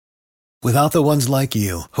Without the ones like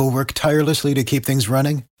you, who work tirelessly to keep things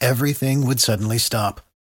running, everything would suddenly stop.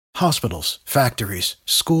 Hospitals, factories,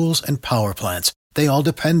 schools, and power plants, they all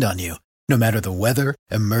depend on you. No matter the weather,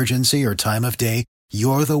 emergency, or time of day,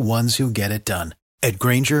 you're the ones who get it done. At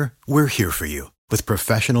Grainger, we're here for you with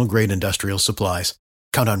professional-grade industrial supplies.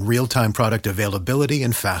 Count on real-time product availability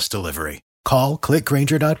and fast delivery. Call,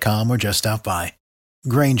 clickgrainger.com, or just stop by.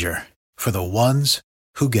 Grainger, for the ones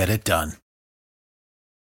who get it done.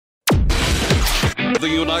 The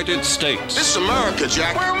United States. This is America,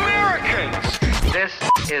 Jack. We're Americans. This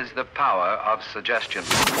is the power of suggestion.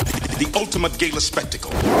 The ultimate gala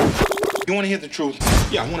spectacle. You want to hear the truth?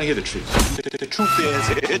 Yeah, I want to hear the truth. The truth is,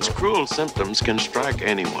 its cruel symptoms can strike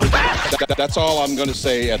anyone. That's all I'm going to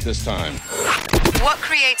say at this time. What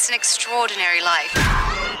creates an extraordinary life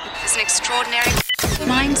is an extraordinary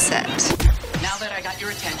mindset. Now that I got your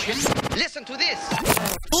attention, listen to this.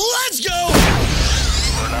 Let's go!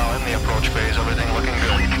 We're now in the approach phase. Everything looking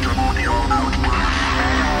good. Control is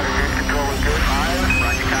good. 5,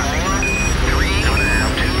 roger copy. 3,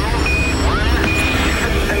 2,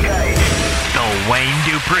 1. Engage. The Wayne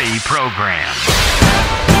Dupree Program.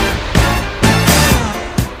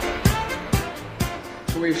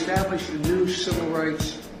 So we established a new civil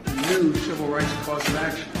rights cause of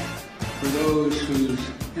action for those whose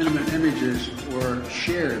intimate images were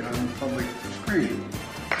shared on the public screen.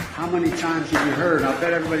 How many times have you heard, I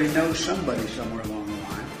bet everybody knows somebody somewhere along the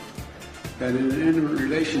line, that in an intimate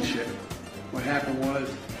relationship, what happened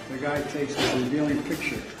was the guy takes a revealing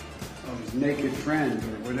picture of his naked friend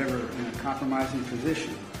or whatever in a compromising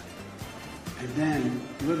position, and then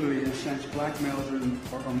literally, in a sense, blackmails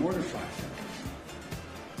or mortifies them.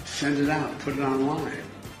 Send it out, put it online.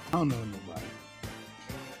 I don't know nobody.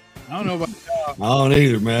 I don't know about y'all. I don't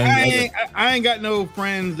either, man. I ain't got no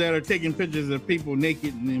friends that are taking pictures of people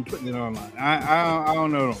naked and then putting it online. I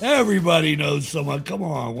don't know. Everybody knows someone. Come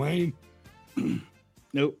on, Wayne.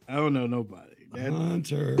 Nope, I don't know nobody.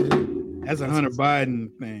 Hunter. That's a Hunter Biden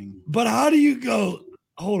thing. But how do you go?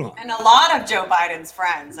 Hold on. And a lot of Joe Biden's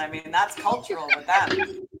friends. I mean, that's cultural with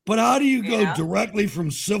them. But how do you go directly from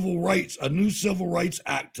civil rights, a new civil rights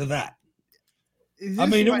act, to that? I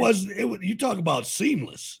mean, it was. You talk about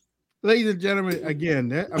seamless. Ladies and gentlemen,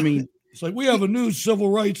 again, it's like we have a new civil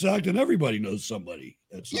rights act and everybody knows somebody.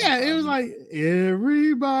 It was like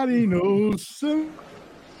everybody knows somebody.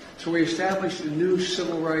 So we established a new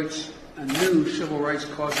civil rights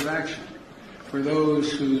cause of action for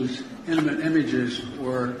those whose intimate images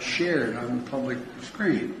were shared on the public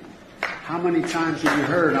screen. How many times have you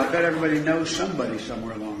heard, I bet everybody knows somebody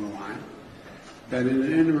somewhere along the line, that in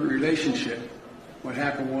an intimate relationship, what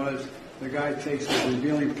happened was the guy takes a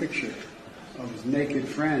revealing picture of his naked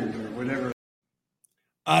friend or whatever.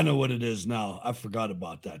 I know what it is now. I forgot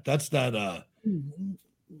about that. That's that.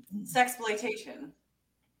 Sexploitation.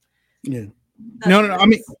 Yeah.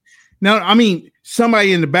 I mean,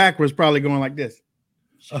 somebody in the back was probably going like this.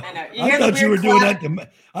 I know. I thought you were doing that to me.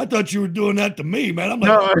 I thought you were doing that to me, man. I'm like,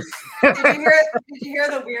 no. Did you hear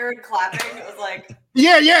the weird clapping? It was like,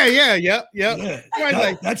 yep.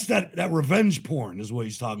 That's that revenge porn is what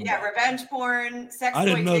he's talking about. Yeah, revenge porn, sexploitation. I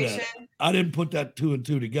didn't know that. I didn't put that 2 and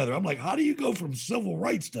 2 together. I'm like, how do you go from civil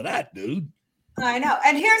rights to that, dude? I know.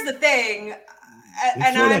 And here's the thing.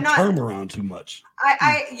 And I'm not term around too much.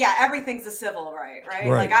 Everything's a civil right?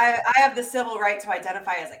 Like I have the civil right to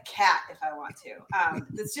identify as a cat if I want to.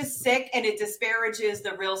 It's just sick, and it disparages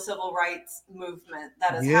the real civil rights movement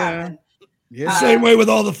that has happened. Yeah, same way with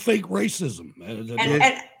all the fake racism.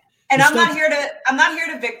 And I'm not here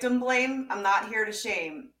to victim blame. I'm not here to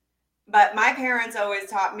shame. But my parents always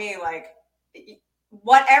taught me, like,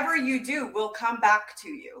 whatever you do will come back to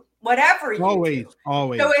you. Whatever you do.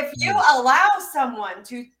 Always. So if you allow someone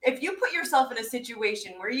to, if you put yourself in a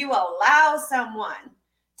situation where you allow someone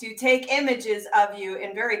to take images of you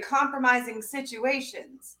in very compromising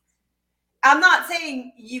situations, I'm not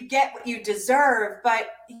saying you get what you deserve,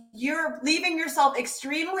 but you're leaving yourself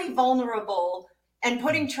extremely vulnerable and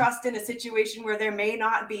putting trust in a situation where there may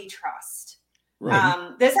not be trust.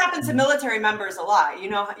 Right. This happens to military members a lot.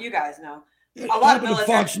 You guys know. A lot of military.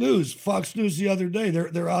 Fox News the other day,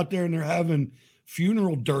 they're out there and they're having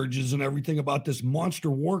funeral dirges and everything about this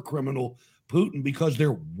monster war criminal Putin because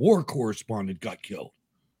their war correspondent got killed.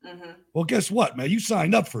 Mm-hmm. Well, guess what, man? You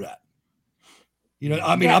signed up for that.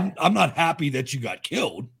 I'm not happy that you got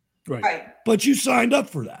killed, right? But you signed up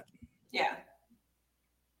for that. Yeah.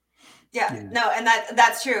 No, and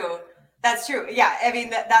that's true. That's true. Yeah, I mean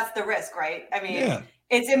that's the risk, right? I mean,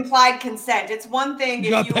 it's implied consent. It's one thing you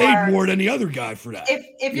got paid more than the other guy for that.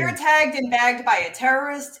 If you're tagged and bagged by a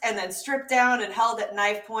terrorist and then stripped down and held at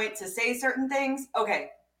knife point to say certain things, okay.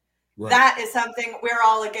 That is something we're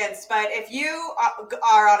all against. But if you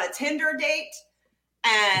are on a Tinder date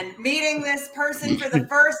and meeting this person for the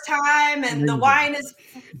first time, and the wine is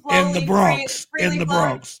in the Bronx,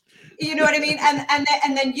 you know what I mean?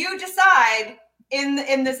 And then you decide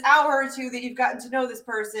in this hour or two that you've gotten to know this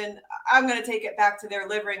person, I'm going to take it back to their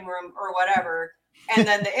living room or whatever. And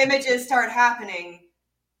then the images start happening.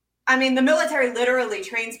 I mean, the military literally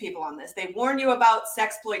trains people on this. They warn you about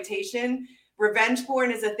sexploitation. Revenge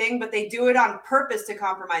porn is a thing, but they do it on purpose to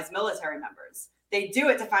compromise military members. They do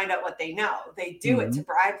it to find out what they know. They do it to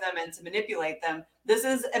bribe them and to manipulate them. This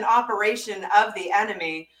is an operation of the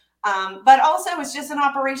enemy, but also it's just an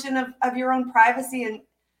operation of your own privacy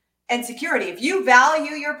and security. If you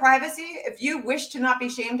value your privacy, if you wish to not be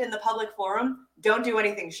shamed in the public forum, don't do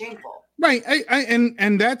anything shameful. Right.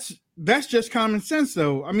 And that's just common sense,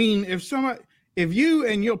 though. I mean, if you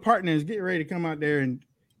and your partners get ready to come out there and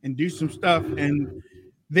do some stuff, and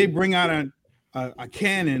they bring out a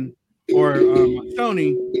Canon or a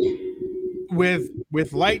Sony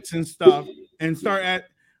with lights and stuff, and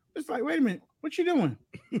it's like, wait a minute, what you doing?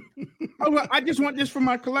 Oh, well, I just want this for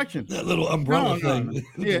my collection. That little umbrella thing.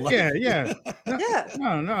 Yeah.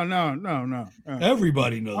 No.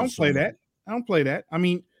 Everybody knows. I don't play that. I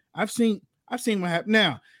mean, I've seen what happened.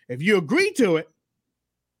 Now, if you agree to it,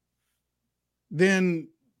 then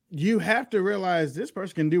you have to realize this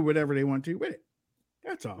person can do whatever they want to with it.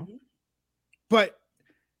 That's all. But,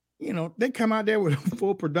 they come out there with a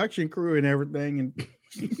full production crew and everything. And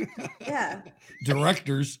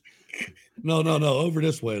directors. No. Over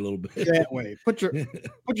this way a little bit. That way. Put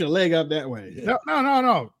your leg up that way.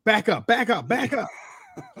 No. Back up. And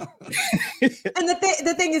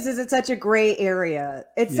the thing is it's such a gray area.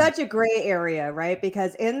 It's such a gray area, right?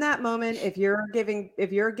 Because in that moment, if you're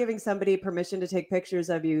giving somebody permission to take pictures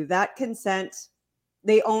of you, that consent,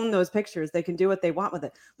 they own those pictures. They can do what they want with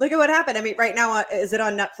it. Look at what happened. I mean, right now, is it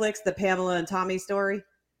on Netflix, the Pamela and Tommy story?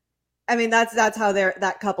 I mean, that's how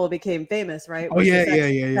that couple became famous, right? Oh, yeah.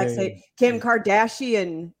 Kim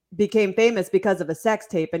Kardashian became famous because of a sex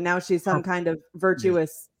tape, and now she's some kind of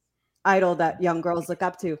virtuous idol that young girls look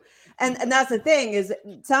up to. And that's the thing, is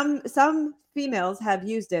some females have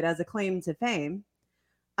used it as a claim to fame,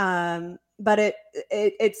 but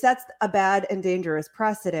it sets a bad and dangerous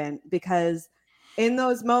precedent, because in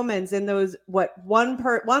those moments, in those what one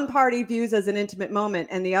party views as an intimate moment,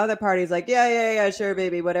 and the other party's like, yeah, sure,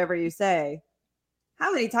 baby, whatever you say.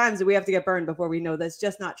 How many times do we have to get burned before we know that's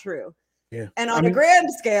just not true? Yeah. And on a grand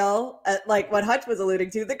scale, like what Hutch was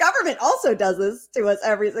alluding to, the government also does this to us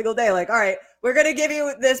every single day. Like, all right, we're going to give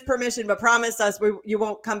you this permission, but promise us you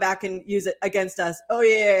won't come back and use it against us. Oh,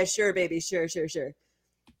 yeah, sure, baby. Sure.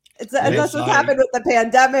 That's what's happened with the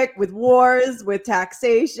pandemic, with wars, with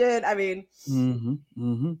taxation. I mean.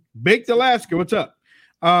 Baked Alaska, what's up?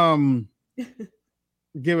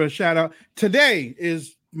 Give it a shout out. Today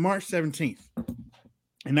is March 17th.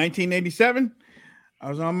 In 1987, I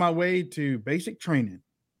was on my way to basic training.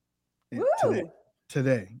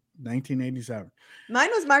 Today, 1987. Mine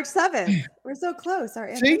was March 7th. We're so close. Our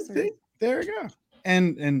anniversary. See, there we go.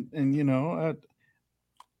 And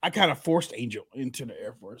I kind of forced Angel into the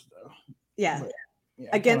Air Force, though. Yeah.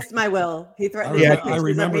 Against my will. He threatened I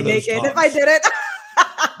remember those naked if I did it.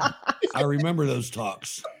 I remember those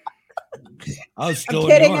talks. I was still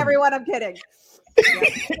kidding, in the everyone. I'm kidding.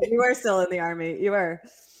 Yeah, you were still in the Army. You were.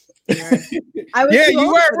 I was you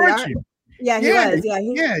were, weren't you? Yeah, he was.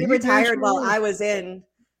 Yeah, he retired while I was in.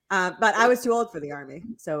 But I was too old for the Army.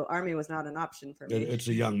 So Army was not an option for me. It's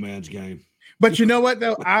a young man's game. But you know what,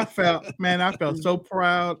 though? I felt so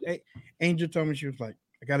proud. Angel told me, she was like,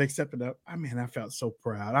 I got accepted up. I felt so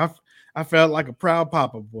proud. I felt like a proud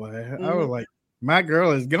papa, boy. I was like, my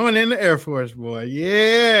girl is going in the Air Force, boy.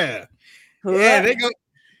 Yeah. Yeah, they go.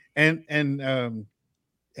 And a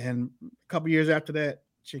couple years after that,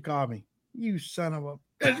 she called me, you son of a.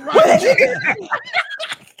 What did you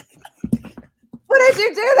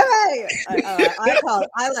do to me?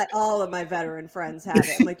 I let all of my veteran friends have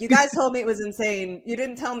it. I'm like, you guys told me it was insane. You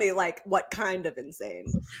didn't tell me like what kind of insane.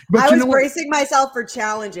 But I was bracing myself for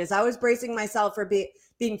challenges. I was bracing myself for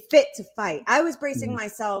being fit to fight. I was bracing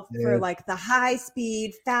myself for like the high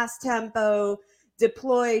speed, fast tempo,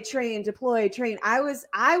 deploy, train. I was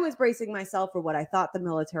bracing myself for what I thought the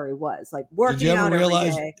military was, like working out every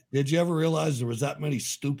day. Did you ever realize there was that many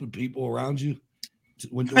stupid people around you?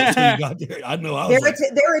 When you got there, I know. There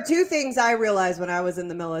were two things I realized when I was in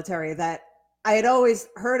the military that I had always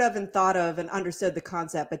heard of and thought of and understood the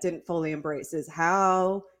concept, but didn't fully embrace, is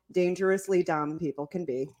how dangerously dumb people can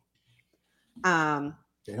be.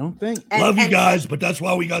 They don't think. Love you guys, but that's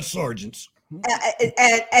why we got sergeants.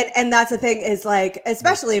 And that's the thing is like,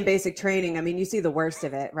 especially in basic training, I mean, you see the worst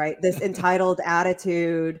of it, right? This entitled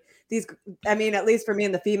attitude. I mean, at least for me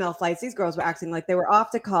in the female flights, these girls were acting like they were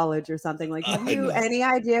off to college or something. Like, have you any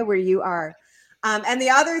idea where you are? And the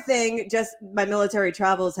other thing, just my military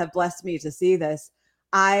travels have blessed me to see this.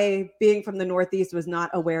 I, being from the Northeast, was not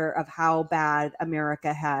aware of how bad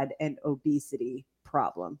America had an obesity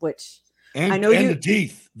problem, which I know the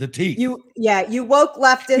teeth. You woke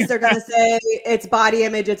leftists are going to say it's body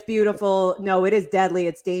image, it's beautiful. No, it is deadly.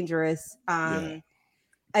 It's dangerous.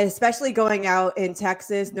 Especially going out in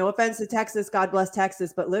Texas. No offense to Texas, God bless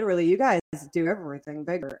Texas, but literally, you guys do everything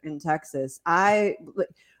bigger in Texas.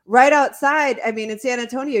 Right outside, I mean, in San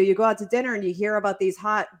Antonio, you go out to dinner and you hear about these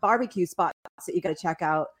hot barbecue spots that you got to check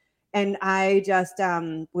out. And I just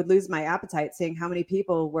would lose my appetite seeing how many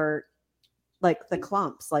people were like the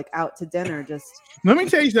clumps, like out to dinner. Just let me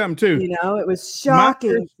tell you something too. You know, it was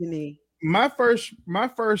shocking to me. My first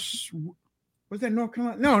was that North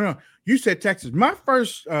Carolina? No, you said Texas. My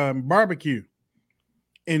first barbecue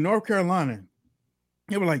in North Carolina.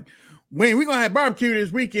 They were like, "Wayne, we're gonna have barbecue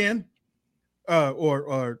this weekend,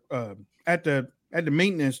 or at the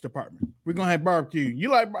maintenance department. We're gonna have barbecue.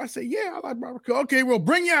 You like?" I said, "Yeah, I like barbecue." Okay, well,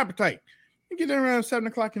 bring your appetite. You get there around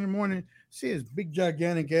 7:00 in the morning. See this big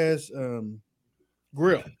gigantic ass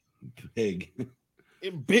grill, big,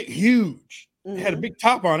 huge. It had a big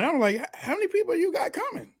top on it. I'm like, how many people you got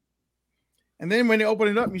coming? And then when they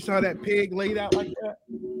opened it up, you saw that pig laid out like that.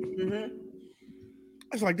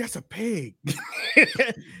 I was like, that's a pig.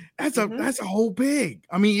 that's a whole pig.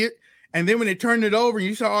 I mean, and then when they turned it over,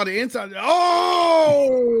 you saw all the inside.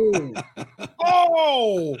 Oh,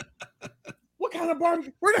 what kind of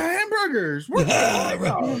barbecue? Where the hamburgers?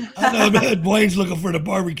 I know, man. Wayne's looking for the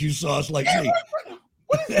barbecue sauce like me.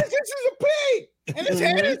 What is this? This is a pig, and his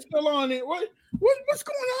head is still on it. What's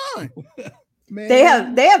going on? Man.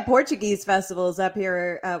 They have Portuguese festivals up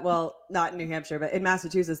here. Well, not in New Hampshire, but in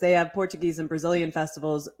Massachusetts, they have Portuguese and Brazilian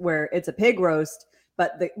festivals where it's a pig roast,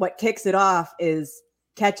 but what kicks it off is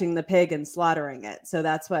catching the pig and slaughtering it. So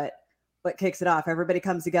that's what kicks it off. Everybody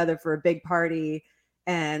comes together for a big party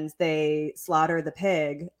and they slaughter the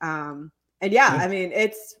pig. I mean,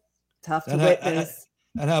 it's tough to witness.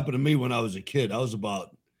 That happened to me when I was a kid. I was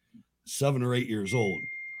about 7 or 8 years old,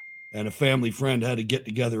 and a family friend had to get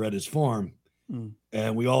together at his farm.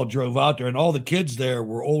 And we all drove out there, and all the kids there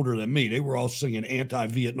were older than me. They were all singing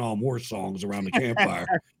anti-Vietnam War songs around the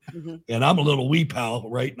campfire. And I'm a little wee pal,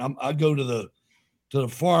 right? And I go to the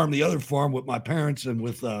farm, the other farm, with my parents and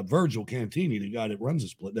with Virgil Cantini, the guy that runs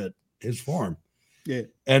his farm. Yeah.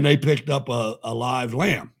 And they picked up a live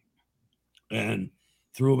lamb and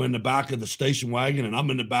threw him in the back of the station wagon, and I'm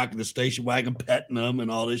in the back of the station wagon petting them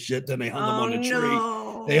and all this shit. Then they hung him on the tree.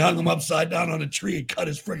 They hung him upside down on a tree and cut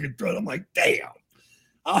his freaking throat. I'm like, damn,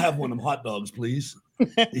 I'll have one of them hot dogs, please.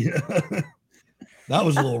 Yeah. That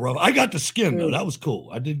was a little rough. I got the skin, though. That was cool.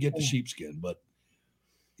 I did get the sheepskin, but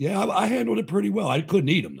yeah, I handled it pretty well. I couldn't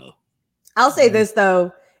eat them, though. I'll say this,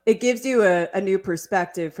 though. It gives you a new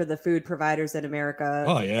perspective for the food providers in America.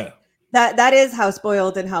 Oh, yeah. That is how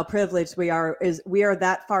spoiled and how privileged we are. We are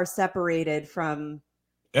that far separated from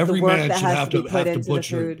every man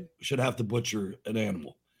should have to butcher an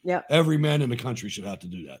animal. Yeah. Every man in the country should have to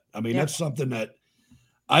do that. I mean, that's something that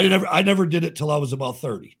I never did it till I was about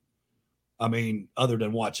 30. I mean, other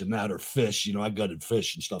than watching that or fish, I gutted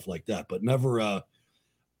fish and stuff like that, but never a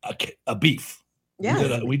beef.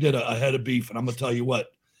 Yeah. We did a head of beef, and I'm gonna tell you what,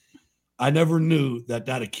 I never knew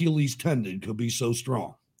that Achilles tendon could be so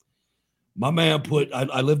strong. My man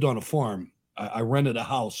I lived on a farm. I rented a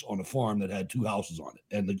house on a farm that had 2 houses on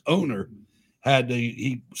it. And the owner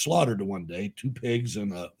he slaughtered one day, 2 pigs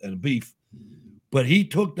and a beef. But he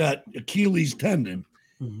took that Achilles tendon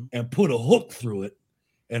and put a hook through it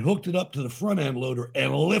and hooked it up to the front end loader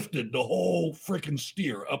and lifted the whole freaking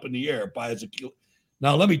steer up in the air by his Achilles.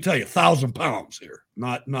 Now, let me tell you, 1,000 pounds here,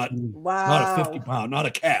 not a 50 pound, not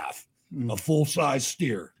a calf, a full size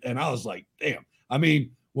steer. And I was like, damn. I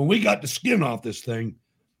mean, when we got the skin off this thing,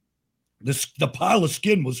 the pile of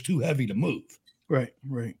skin was too heavy to move. Right.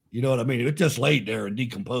 You know what I mean? It just laid there and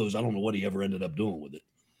decomposed. I don't know what he ever ended up doing with it.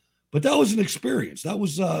 But that was an experience. That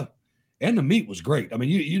was, and the meat was great. I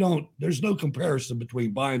mean, there's no comparison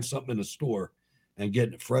between buying something in a store and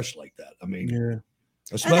getting it fresh like that. I mean,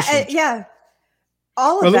 especially.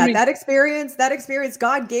 All of that experience,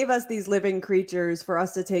 God gave us these living creatures for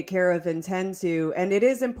us to take care of and tend to. And it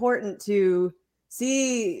is important to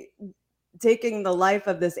see taking the life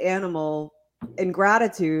of this animal in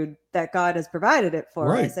gratitude that God has provided it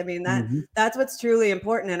for us. I mean, that's what's truly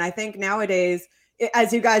important. And I think nowadays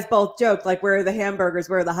as you guys both joked, like where are the hamburgers,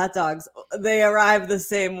 where are the hot dogs? They arrive the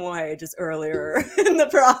same way, just earlier in the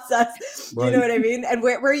process. Right. You know what I mean? And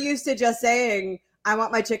we're used to just saying, I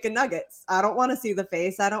want my chicken nuggets. I don't want to see the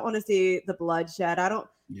face. I don't want to see the bloodshed. I don't.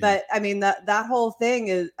 Yeah. But I mean, that whole thing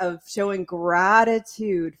is of showing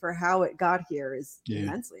gratitude for how it got here is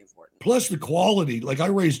immensely important. Plus the quality. Like I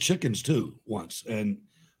raised chickens too once, and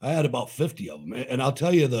I had about 50 of them. And I'll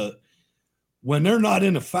tell you when they're not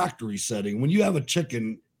in a factory setting, when you have a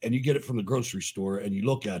chicken and you get it from the grocery store and you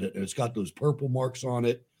look at it and it's got those purple marks on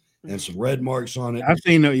it and some red marks on it. I've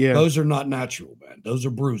seen that. Yeah. Those are not natural, man. Those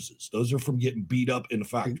are bruises. Those are from getting beat up in the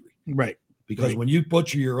factory. Right. Because when you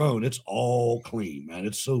butcher your own, it's all clean, man.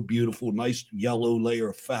 It's so beautiful. Nice yellow layer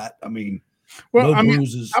of fat. I mean, well, no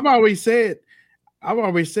bruises. I've always said, I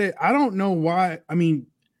don't know why. I mean,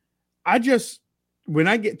 when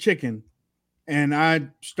I get chicken, and I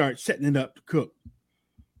start setting it up to cook.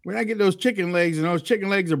 When I get those chicken legs and those chicken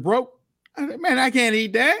legs are broke, I can't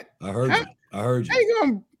eat that. I heard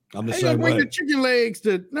you. I'm the same way. Bring the chicken legs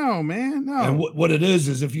to no. And what it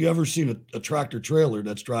is if you ever seen a tractor trailer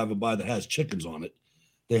that's driving by that has chickens on it,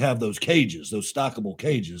 they have those cages, those stackable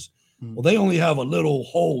cages. Mm-hmm. Well, they only have a little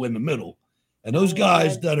hole in the middle, and those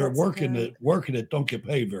guys that are working it don't get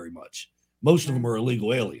paid very much. Most of them are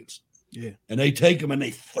illegal aliens. Yeah. And they take them and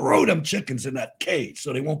they throw them chickens in that cage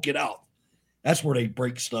so they won't get out. That's where they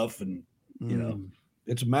break stuff. And, you know,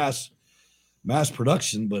 it's a mass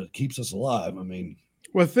production, but it keeps us alive. I mean,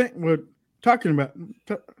 we're talking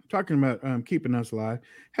about keeping us alive.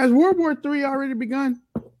 Has World War III already begun?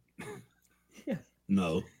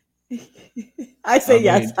 No. I say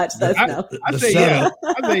yes. Hutch says no. I say yes.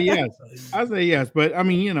 I say yes. But I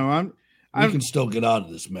mean, you know, we can still get out of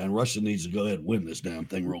this, man. Russia needs to go ahead and win this damn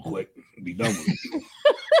thing real quick and be done with it.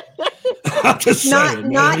 I'm just saying,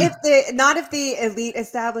 not if the elite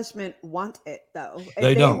establishment want it, though. If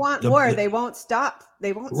they don't want war, they won't stop.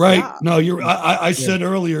 They won't stop. No, I said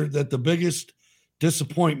earlier that the biggest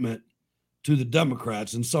disappointment to the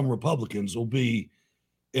Democrats and some Republicans will be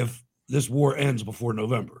if this war ends before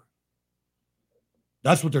November.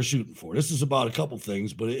 That's what they're shooting for. This is about a couple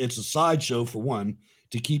things, but it's a sideshow for one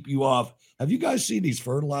to keep you off. Have you guys seen these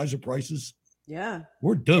fertilizer prices? Yeah.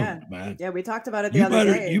 We're doomed, man. Yeah, we talked about it the other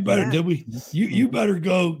day. Did we? You better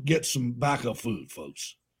go get some backup food,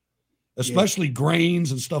 folks. Especially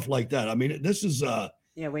grains and stuff like that. I mean, this is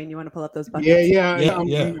yeah, Wayne, you want to pull up those buckets? Yeah.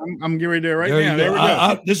 I'm getting right there right now. There we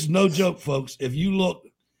go. This is no joke, folks. If you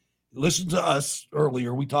listen to us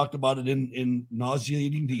earlier, we talked about it in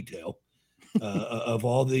nauseating detail of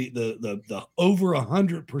all the over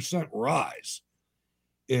 100% rise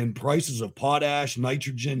in prices of potash,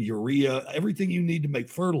 nitrogen, urea, everything you need to make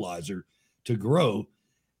fertilizer to grow.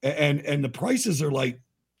 And the prices are like,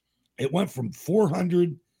 it went from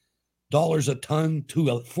 $400 a ton to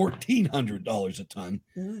 $1,400 a ton.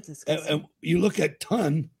 And you look at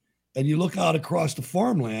ton and you look out across the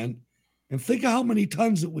farmland and think of how many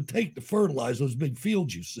tons it would take to fertilize those big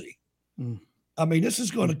fields you see. I mean, this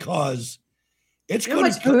is going to cause... how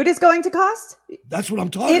much food is going to cost? That's what I'm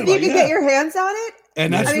talking about. If you can get your hands on it.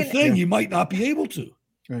 And that's the thing. You might not be able to.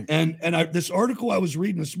 Right. And this article I was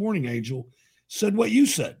reading this morning, Angel, said what you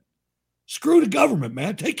said. Screw the government,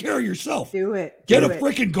 man. Take care of yourself. Do it. Get a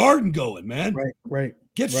freaking garden going, man. Right.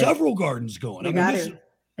 Get several gardens going.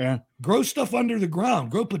 Grow stuff under the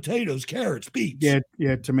ground. Grow potatoes, carrots, beets.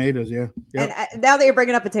 Yeah, tomatoes, yeah. And now that you're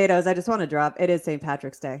bringing up potatoes, I just want to drop, it is St.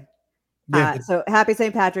 Patrick's Day. So happy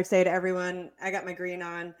St. Patrick's Day to everyone. I got my green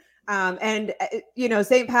on. And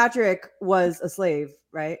St. Patrick was a slave,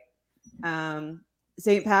 right?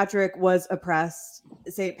 St. Patrick was oppressed.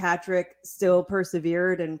 St. Patrick still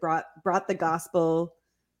persevered and brought the gospel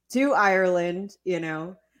to Ireland,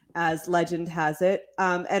 as legend has it.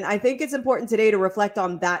 And I think it's important today to reflect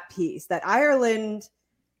on that piece, that Ireland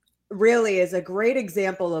really is a great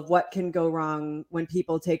example of what can go wrong when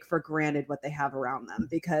people take for granted what they have around them,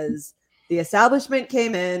 because the establishment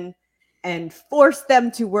came in and forced them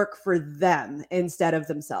to work for them instead of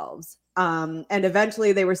themselves. And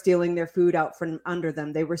eventually they were stealing their food out from under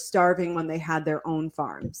them. They were starving when they had their own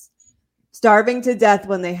farms, starving to death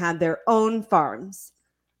when they had their own farms.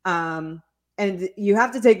 And you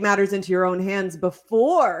have to take matters into your own hands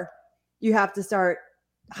before you have to start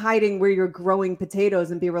hiding where you're growing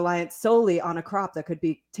potatoes and be reliant solely on a crop that could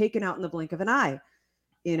be taken out in the blink of an eye,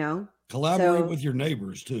 Collaborate with your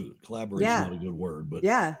neighbors too. Collaborate is not a good word, but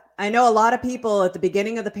I know a lot of people at the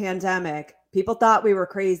beginning of the pandemic, people thought we were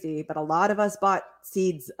crazy, but a lot of us bought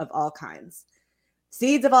seeds of all kinds.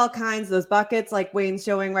 Seeds of all kinds, those buckets like Wayne's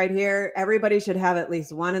showing right here, everybody should have at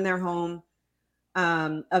least one in their home.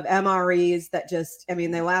 of MREs that just, I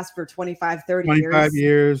mean, they last for 25, 30 25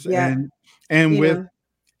 years. Yeah. And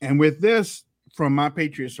with this from My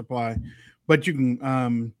Patriot Supply, but you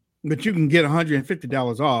can get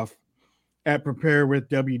 $150 off at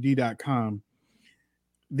preparewithwd.com.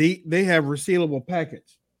 They have resealable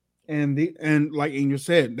packets, and like Angel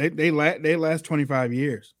said, they last 25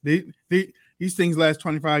 years. These things last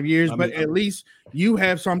 25 years, but at least you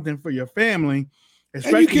have something for your family. And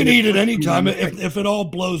you can eat it anytime. If it all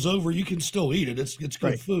blows over, you can still eat it. It's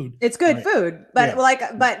good food. It's good food, but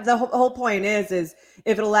but the whole point is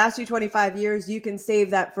if it'll last you 25 years, you can save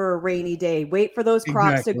that for a rainy day. Wait for those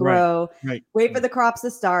crops to grow. Wait for the crops to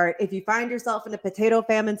start. If you find yourself in a potato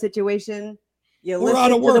famine situation, you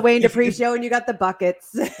listen to the Wayne Dupree show and you got the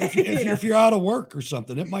buckets. If you're out of work or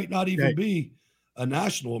something, it might not even be a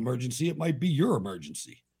national emergency. It might be your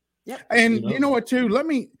emergency. Yep. And you know what, too? Let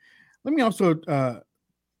me also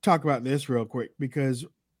talk about this real quick, because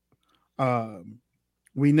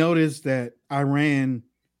we noticed that Iran.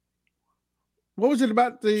 What was it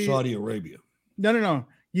about the Saudi Arabia? No.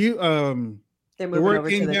 You they're moving over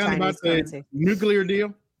to the Chinese about currency. The nuclear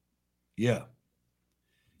deal. Yeah.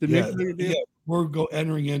 Nuclear deal. Yeah. We're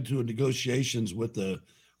entering into negotiations with the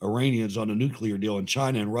Iranians on a nuclear deal, and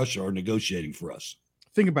China and Russia are negotiating for us.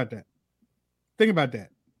 Think about that.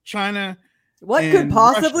 China. What could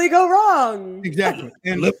possibly go wrong? Exactly.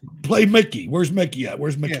 And play Mickey. Where's Mickey at?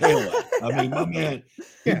 Where's Michaela at? I mean, my man.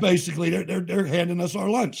 Basically, they're handing us our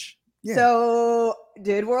lunch. Yeah. So,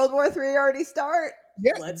 did World War III already start?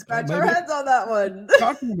 Yeah. Let's scratch our heads on that one.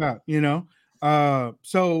 Talking about,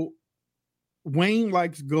 so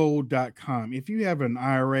WayneLikesGold.com. If you have an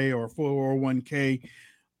IRA or 401k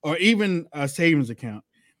or even a savings account,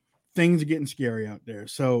 things are getting scary out there.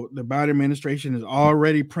 So the Biden administration has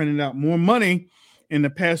already printed out more money in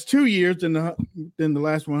the past 2 years than the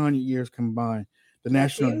last 100 years combined. The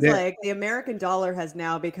national seems debt. Like the American dollar has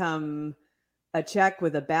now become a check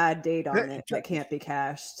with a bad date on it that can't be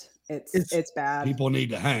cashed. It's bad. People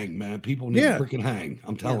need to hang, man. People need to freaking hang.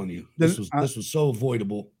 I'm telling you, this was so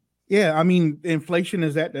avoidable. Yeah, I mean, inflation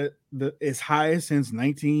is at its highest since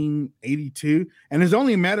 1982, and it's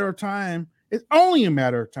only a matter of time. It's only a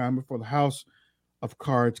matter of time before the house of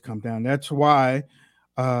cards come down. That's why,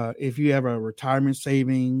 if you have a retirement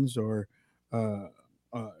savings or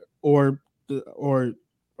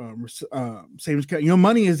savings account, your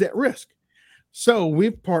money is at risk. So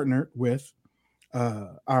we've partnered with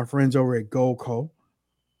our friends over at Goldco,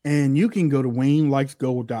 and you can go to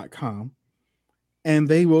WayneLikesGold.com, and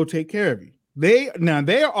they will take care of you.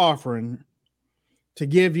 They're offering to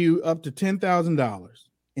give you up to $10,000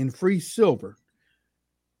 in free silver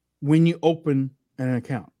when you open an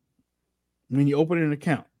account. When you open an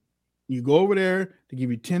account, you go over there to give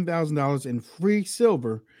you $10,000 in free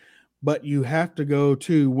silver, but you have to go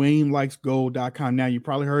to WayneLikesGold.com. Now, you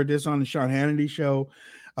probably heard this on the Sean Hannity show.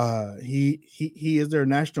 He is their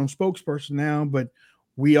national spokesperson now, but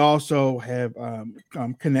we also have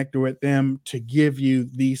connected with them to give you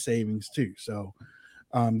these savings too. So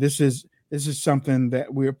this is something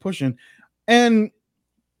that we're pushing, and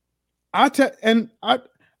I got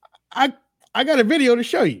a video to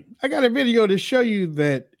show you.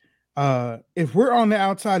 That if we're on the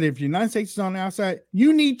outside, if the United States is on the outside,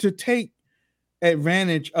 you need to take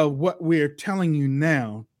advantage of what we're telling you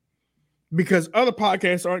now, because other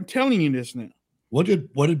podcasts aren't telling you this now. What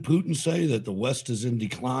did Putin say, that the West is in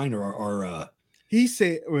decline, or he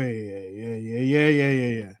said,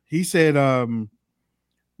 yeah. He said our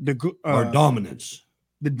dominance.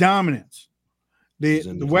 The dominance.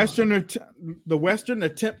 The Western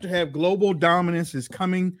attempt to have global dominance is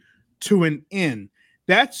coming to an end.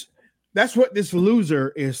 That's what this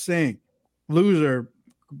loser is saying. Loser,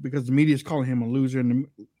 because the media is calling him a loser, and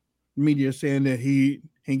the media is saying that he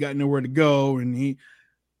ain't got nowhere to go, and he's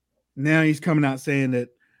coming out saying that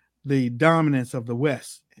the dominance of the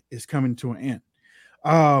West is coming to an end.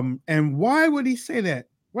 And why would he say that?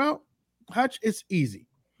 Well, Hutch, it's easy.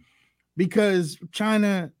 Because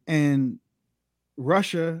China and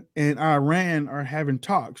Russia and Iran are having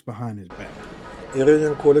talks behind his back.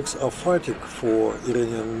 Iranian colleagues are fighting for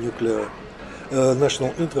Iranian nuclear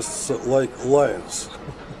national interests like lions.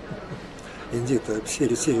 Indeed, I'm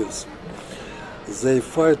serious. They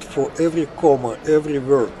fight for every comma, every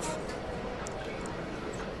word.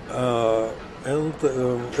 And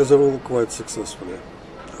as a rule, quite successfully.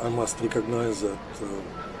 I must recognize that.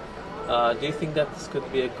 Do you think that this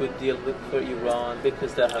could be a good deal for Iran,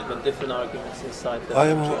 because there have been different arguments inside the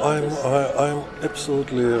I'm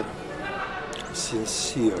absolutely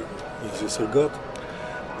sincere in this regard.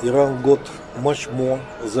 Iran got much more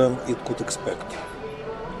than it could expect.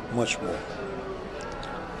 Much more.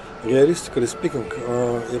 Realistically speaking,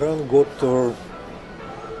 Iran got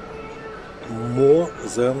more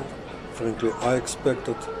than, frankly, I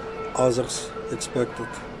expected, others expected.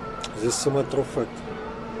 This is a matter of fact.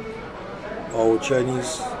 Our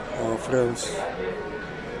Chinese friends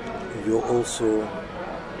were also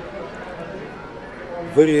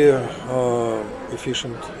very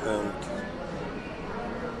efficient and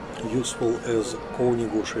useful as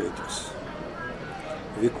co-negotiators.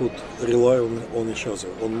 We could rely on each other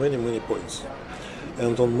on many points.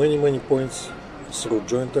 And on many points, through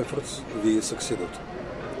joint efforts, we succeeded.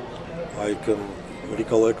 I can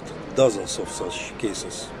recollect dozens of such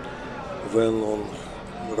cases when on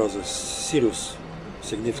rather serious,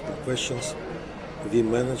 significant questions, we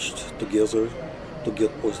managed together to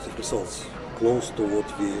get positive results, close to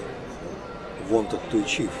what we wanted to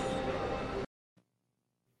achieve.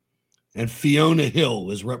 And Fiona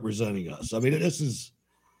Hill is representing us. I mean, this is.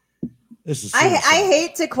 I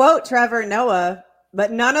hate to quote Trevor Noah,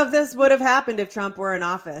 but none of this would have happened if Trump were in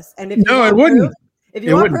office. And if it wouldn't. If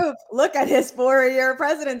you want proof, look at his 4-year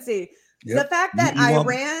presidency. Yep. The fact that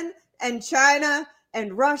Iran and China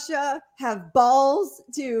and Russia have balls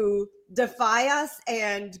to defy us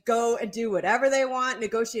and go and do whatever they want,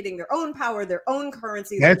 negotiating their own power, their own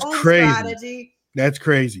currency, their own strategy. That's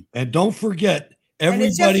crazy. And don't forget,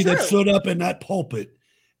 everybody that stood up in that pulpit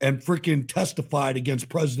and freaking testified against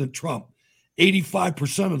President Trump,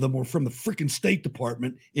 85% of them were from the freaking State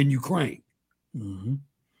Department in Ukraine. Mm-hmm.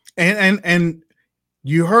 And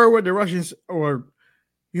you heard what the Russians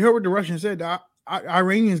said. The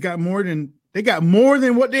Iranians got more than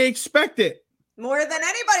what they expected. More than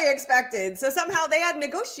anybody expected. So somehow they had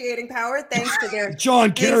negotiating power thanks to their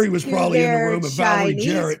John Kerry was probably in the room with Valerie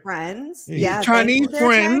Jarrett. Friends. Yeah, Chinese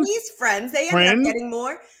friends. They ended up getting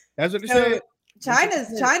more. That's what they said.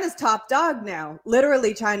 China's top dog now.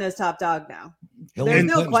 Literally, China's top dog now. Hillary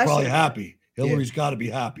Clinton's probably happy. Hillary's got to be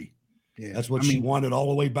happy. Yeah, that's what she wanted all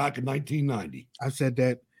the way back in 1990. I said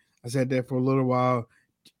that for a little while.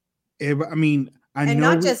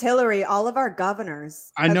 Not just Hillary, all of our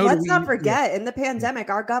governors. Let's not forget, in the pandemic,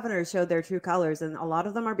 our governors showed their true colors, and a lot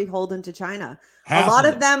of them are beholden to China. A lot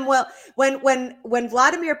of them will. When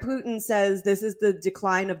Vladimir Putin says this is the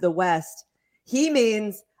decline of the West, he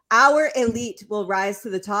means our elite will rise to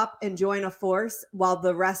the top and join a force while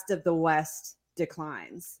the rest of the West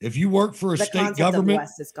declines. If you work for a state government,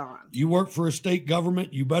 West is gone. You work for a state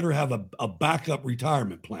government, you better have a backup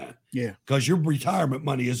retirement plan. Yeah. Because your retirement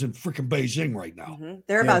money is in freaking Beijing right now. Mm-hmm.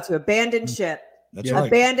 They're about to abandon ship. That's right.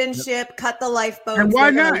 Abandon ship, cut the lifeboats. And why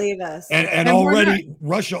not? Leave us. And already,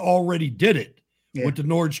 Russia already did it with the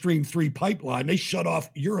Nord Stream 3 pipeline. They shut off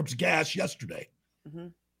Europe's gas yesterday. Mm-hmm.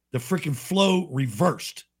 The freaking flow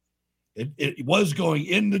reversed. It was going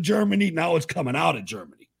into Germany. Now it's coming out of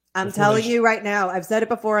Germany. I'm telling you right now, I've said it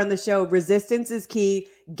before on the show, resistance is key.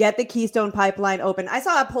 Get the Keystone Pipeline open. I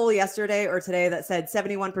saw a poll yesterday or today that said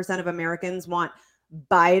 71% of Americans want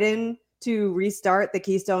Biden to restart the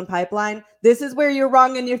Keystone Pipeline. This is where you're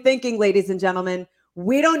wrong in your thinking, ladies and gentlemen.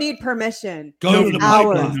 We don't need permission. Go to the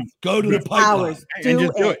pipeline. Go to the pipeline.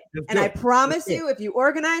 Do it. And I promise you, if you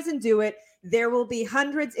organize and do it, there will be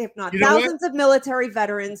hundreds, if not thousands of military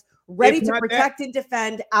veterans ready to protect and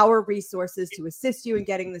defend our resources to assist you in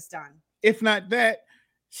getting this done. If not that,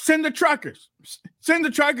 send the truckers. Send the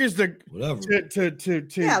truckers to whatever.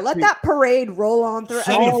 Let that parade roll on through.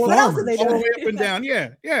 What else are they doing? All the way up and down.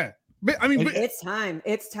 Yeah. But it's time.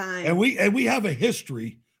 It's time. And we have a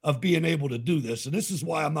history of being able to do this, and this is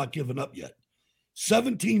why I'm not giving up yet.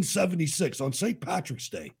 1776 on St. Patrick's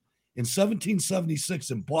Day in 1776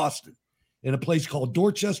 in Boston, in a place called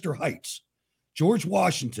Dorchester Heights, George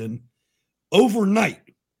Washington overnight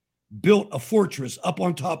built a fortress up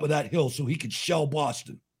on top of that hill so he could shell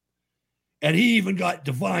Boston. And he even got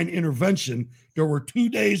divine intervention. There were 2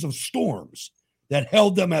 days of storms that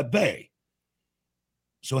held them at bay.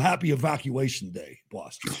 So happy Evacuation Day,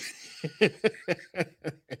 Boston. We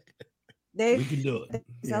can do it.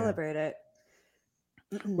 Celebrate it.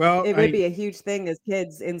 Well, it would be a huge thing as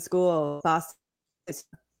kids in school. Boston is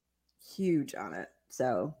huge on it.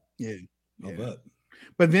 So I'll bet.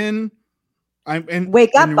 But then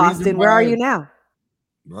wake up, Boston. Where are you now?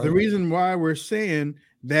 Right. The reason why we're saying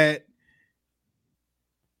that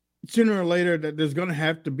sooner or later that there's going to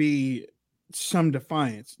have to be some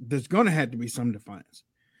defiance. There's going to have to be some defiance.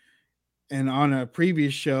 And on a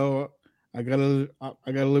previous show, I got a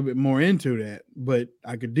little bit more into that, but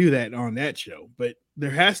I could do that on that show. But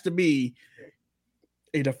there has to be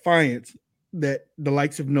a defiance that the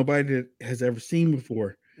likes of nobody has ever seen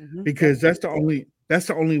before, because that's the only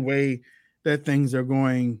way that things are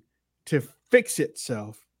going to fix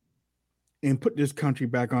itself and put this country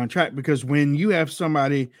back on track. Because when you have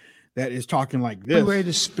somebody that is talking like this, the way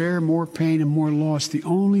to spare more pain and more loss, the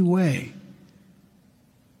only way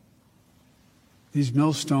these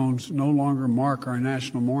millstones no longer mark our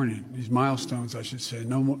national mourning. These milestones, I should say,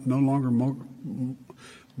 no longer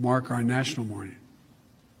mark our national mourning.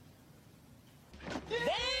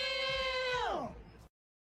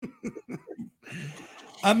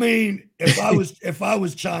 I mean, if I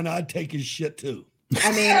was China, I'd take his shit too.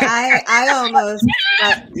 I mean, I almost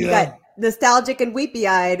got nostalgic and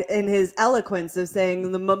weepy-eyed in his eloquence of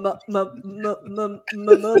saying the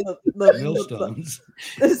millstones.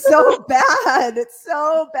 It's so bad. It's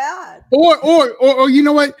so bad. Or you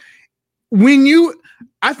know what?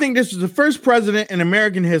 I think this is the first president in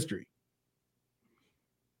American history.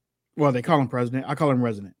 Well, they call him president. I call him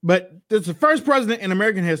resident. But this is the first president in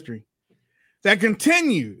American history that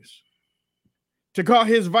continues to call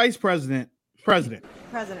his vice president president.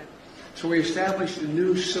 So we established a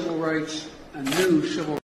new civil rights,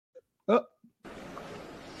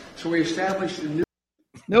 So we established a new.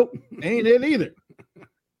 Nope, ain't it either.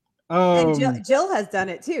 And Jill has done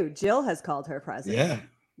it too. Jill has called her president. Yeah.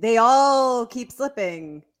 They all keep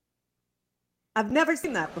slipping. I've never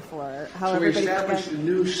seen that before. So we established a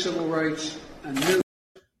new civil rights,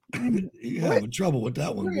 You're having trouble with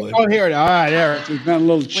that one, boy. Oh, here it is. All right, there. There's been a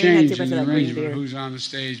little change in the arrangement of who's on the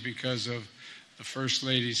stage because of the First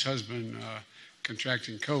Lady's husband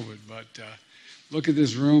contracting COVID. But look at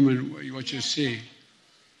this room and what you see.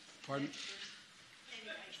 Pardon?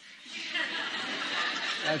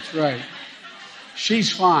 That's right.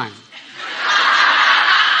 She's fine.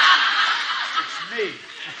 It's me.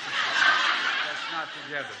 That's not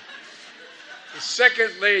together. The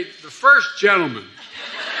second lady, the first gentleman.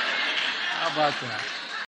 How about that?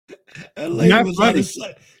 That lady was on the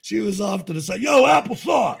side. She was off to the side. Yo,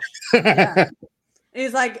 applesauce. Yeah.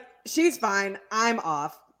 He's like, she's fine. I'm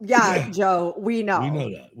off. Yeah, Joe, we know. We know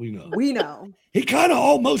that. We know. He kind of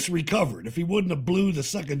almost recovered. If he wouldn't have blew the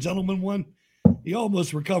second gentleman one, he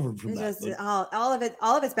almost recovered from that. Just, all of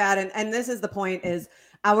it's bad. And this is the point: is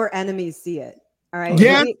our enemies see it. All right.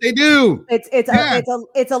 Yes, they do.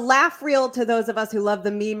 It's a laugh reel to those of us who love the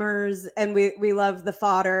memers and we love the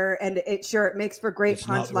fodder, and it makes for great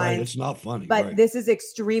punchlines. Right. It's not funny, but this is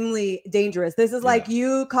extremely dangerous. This is like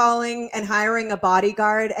you calling and hiring a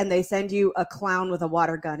bodyguard, and they send you a clown with a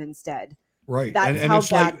water gun instead. Right. That's and how it's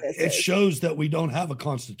bad like, this it is. shows that we don't have a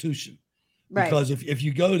constitution. Right. Because if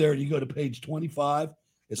you go there and you go to page 25,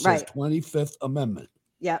 it says 25th Amendment.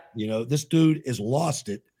 Yep. You know, this dude has lost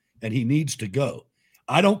it and he needs to go.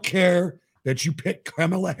 I don't care that you picked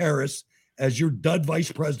Kamala Harris as your dud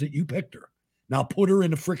vice president. You picked her. Now put her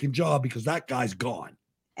in a freaking job because that guy's gone.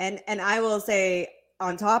 And I will say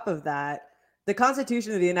on top of that, the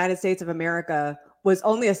Constitution of the United States of America was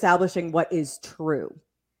only establishing what is true.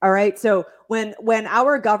 All right. So when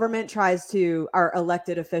our government our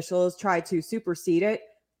elected officials try to supersede it,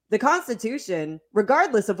 the Constitution,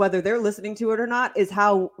 regardless of whether they're listening to it or not, is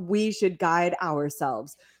how we should guide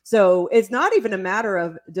ourselves. So it's not even a matter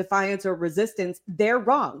of defiance or resistance. They're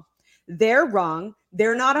wrong. They're wrong.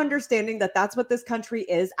 They're not understanding that that's what this country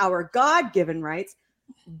is, our God-given rights.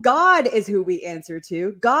 God is who we answer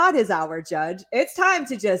to. God is our judge. It's time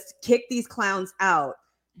to just kick these clowns out.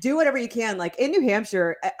 Do whatever you can. Like in New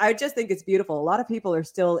Hampshire, I just think it's beautiful. A lot of people are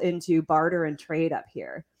still into barter and trade up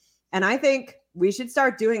here. And I think we should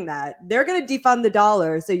start doing that. They're going to defund the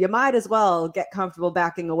dollar, so you might as well get comfortable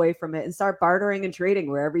backing away from it and start bartering and trading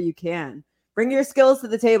wherever you can. Bring your skills to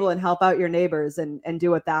the table and help out your neighbors and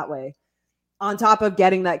do it that way. On top of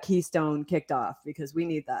getting that Keystone kicked off, because we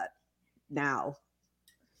need that now.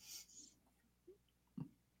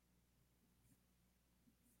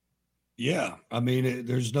 Yeah, I mean,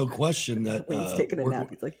 there's no question that He's taking a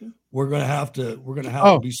nap. He's like, we're gonna have to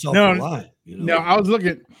be self-reliant. No, I was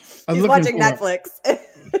looking. He's watching Netflix.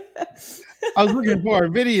 I was looking for a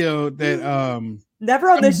video that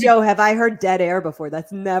never on this show have I heard dead air before.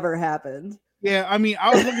 That's never happened. Yeah, I mean,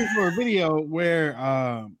 I was looking for a video where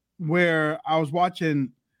I was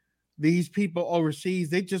watching these people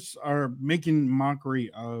overseas. They just are making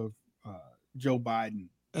mockery of Joe Biden.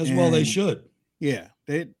 As well they should. Yeah,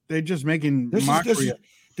 they're just making mockery.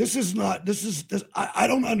 I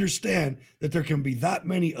don't understand that there can be that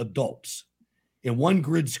many adults in one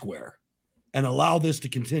grid square and allow this to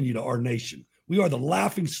continue to our nation. We are the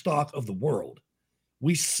laughing stock of the world.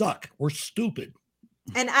 We suck. We're stupid.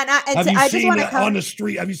 Have you seen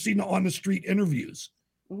the on the street interviews?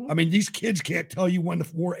 Mm-hmm. I mean, these kids can't tell you when the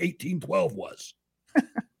war 1812 was.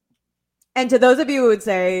 And to those of you who would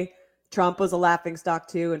say Trump was a laughing stock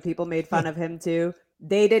too, and people made fun of him too,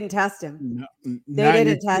 they didn't test him. They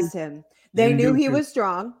didn't test him. They knew he was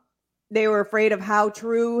strong. They were afraid of how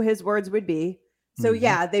true his words would be. So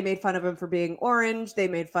yeah, they made fun of him for being orange. They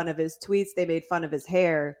made fun of his tweets. They made fun of his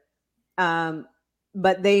hair.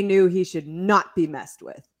 But they knew he should not be messed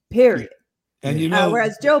with, period. And you know,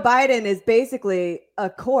 whereas Joe Biden is basically a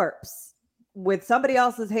corpse with somebody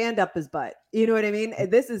else's hand up his butt. You know what I mean?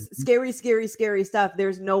 This is scary, scary, scary stuff.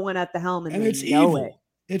 There's no one at the helm, and it's evil.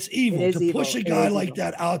 It's evil to push a guy like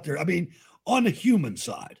that out there. I mean, on the human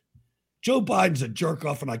side, Joe Biden's a jerk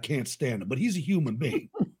off, and I can't stand him, but he's a human being.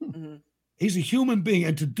 He's a human being,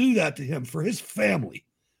 and to do that to him, for his family,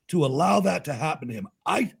 to allow that to happen to him,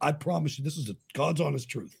 I promise you, this is God's honest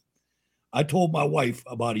truth. I told my wife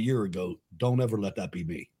about a year ago, don't ever let that be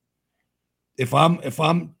me. If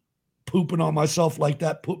I'm pooping on myself like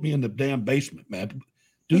that, put me in the damn basement, man.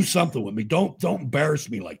 Do something with me. Don't embarrass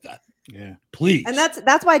me like that. Yeah, please. And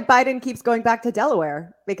that's why Biden keeps going back to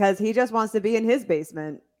Delaware, because he just wants to be in his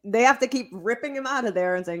basement. They have to keep ripping him out of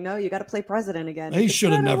there and saying, no, you got to play president again. He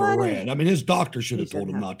should have never ran. I mean, his doctor should have told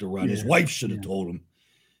him not to run. His wife should have told him.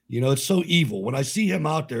 You know, it's so evil. When I see him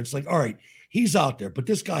out there, it's like, all right, he's out there, but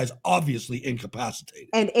this guy is obviously incapacitated.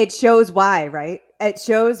 And it shows why, right? It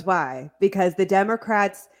shows why, because the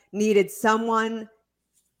Democrats needed someone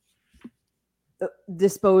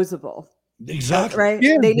disposable. Exactly. Right?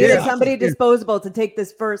 Yeah, they needed somebody disposable to take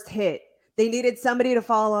this first hit. They needed somebody to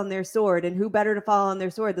fall on their sword, and who better to fall on their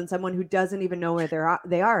sword than someone who doesn't even know where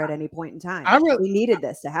they are at any point in time. We needed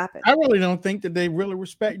this to happen. I really don't think that they really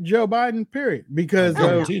respect Joe Biden, period, because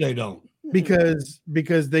they don't.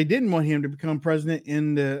 Because they didn't want him to become president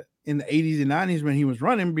in the 80s and 90s when he was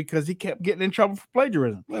running, because he kept getting in trouble for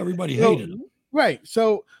plagiarism. Well, everybody hated him. Right.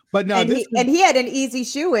 So, but no, and he had an easy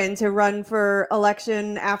shoe-in to run for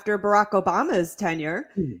election after Barack Obama's tenure.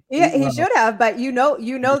 He should have, but you know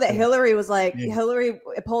that Hillary was like, Hillary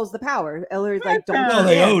pulls the power. Hillary's like, don't. No,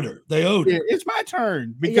 they owed her. They owed her. It's my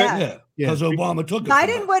turn because Obama took it.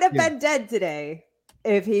 Biden would have been dead today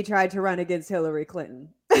if he tried to run against Hillary Clinton.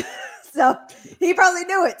 So he probably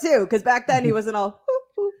knew it too, because back then he wasn't all.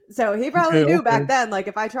 So he probably knew back then, like,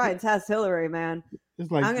 if I try and test Hillary, man,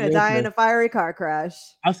 like, I'm going to die in a fiery car crash.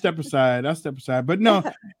 I'll step aside. But no,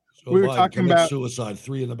 we were talking about suicide,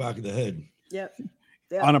 3 in the back of the head. Yep.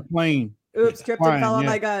 On a plane. Oops, tripped and fell on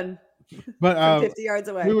my gun. But 50 yards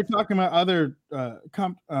away. We were talking about other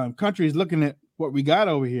countries looking at what we got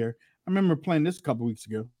over here. I remember playing this a couple weeks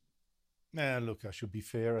ago. Now, look, I should be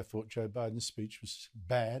fair. I thought Joe Biden's speech was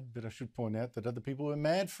bad, but I should point out that other people were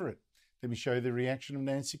mad for it. Let me show you the reaction of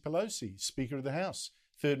Nancy Pelosi, Speaker of the House,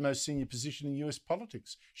 third most senior position in US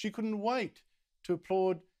politics. She couldn't wait to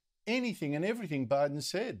applaud anything and everything Biden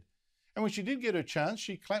said. And when she did get her chance,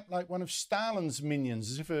 she clapped like one of Stalin's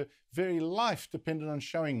minions, as if her very life depended on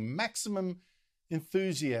showing maximum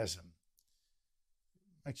enthusiasm.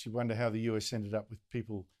 Makes you wonder how the US ended up with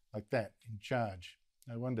people like that in charge.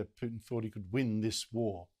 No wonder Putin thought he could win this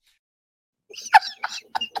war.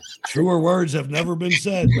 Truer words have never been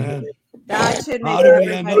said, man. That should make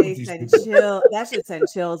everybody that should send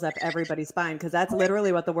chills up everybody's spine, because that's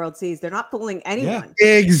literally what the world sees. They're not fooling anyone. Yeah,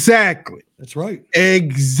 exactly. That's right.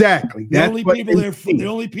 Exactly. The only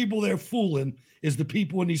people they're fooling is the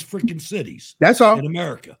people in these freaking cities. That's all. In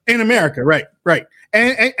America. Right.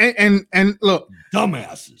 And look,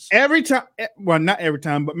 dumbasses. Every time, well, not every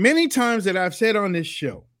time, but many times that I've said on this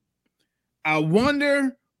show, I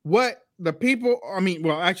wonder what the people,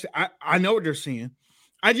 actually, I know what they're seeing.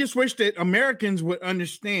 I just wish that Americans would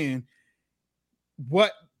understand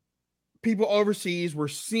what people overseas were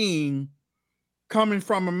seeing coming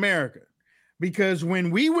from America. Because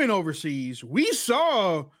when we went overseas, we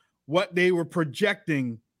saw what they were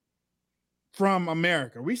projecting from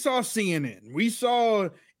America. We saw CNN. We saw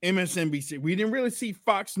MSNBC. We didn't really see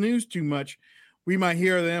Fox News too much. We might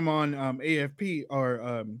hear them on AFP or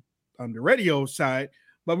on the radio side,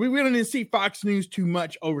 but we really didn't see Fox News too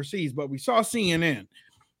much overseas. But we saw CNN,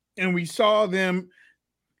 and we saw them.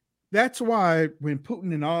 That's why when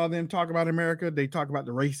Putin and all of them talk about America, they talk about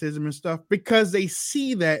the racism and stuff, because they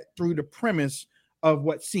see that through the premise of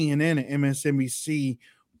what CNN and MSNBC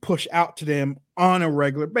push out to them on a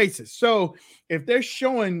regular basis. So if they're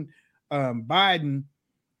showing Biden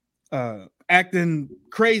acting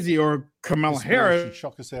crazy, or Kamala Harris should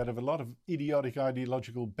shock us out of a lot of idiotic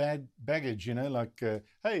ideological baggage, like,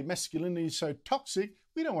 hey, masculinity is so toxic,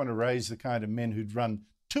 we don't want to raise the kind of men who'd run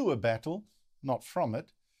to a battle, not from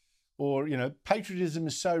it. Or, patriotism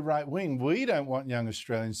is so right-wing, we don't want young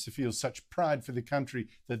Australians to feel such pride for the country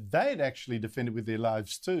that they'd actually defend it with their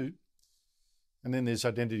lives too. And then there's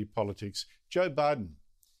identity politics. Joe Biden,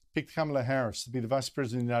 picked Kamala Harris to be the Vice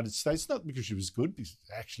President of the United States, not because she was good, because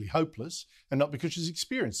she's actually hopeless, and not because she's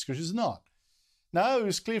experienced, because she's not. No, it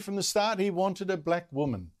was clear from the start he wanted a black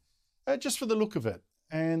woman, just for the look of it.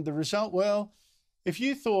 And the result, well, if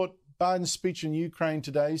you thought Biden's speech in Ukraine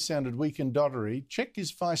today sounded weak and doddery, check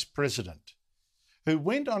his vice president, who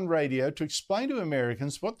went on radio to explain to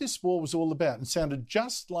Americans what this war was all about and sounded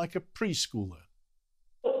just like a preschooler.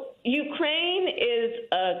 Ukraine is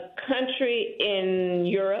a country in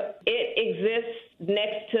Europe. It exists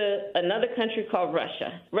next to another country called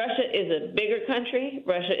Russia. Russia is a bigger country.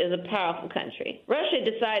 Russia is a powerful country. Russia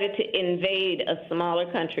decided to invade a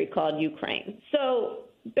smaller country called Ukraine. So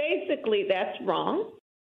basically, that's wrong.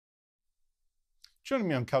 Joining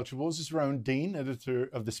me on Culture Wars is Rowan Dean, editor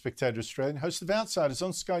of The Spectator Australia, host of Outsiders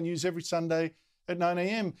on Sky News every Sunday at 9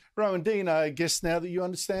 a.m. Rowan Dean, I guess now that you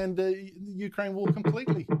understand the Ukraine war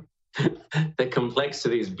completely. The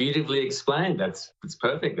complexity is beautifully explained. It's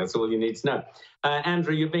perfect. That's all you need to know.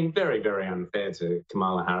 Andrew, you're being very, very unfair to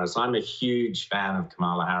Kamala Harris. I'm a huge fan of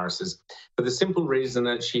Kamala Harris's for the simple reason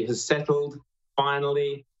that she has settled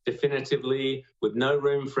finally, definitively, with no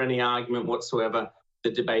room for any argument whatsoever,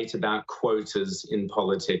 the debate about quotas in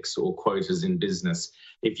politics or quotas in business.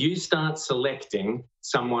 If you start selecting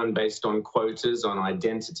someone based on quotas, on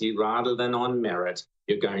identity, rather than on merit,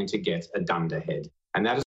 you're going to get a dunderhead. And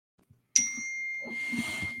that is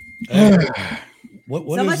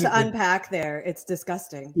what so much to unpack there. It's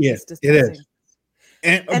disgusting. Yes, it's disgusting.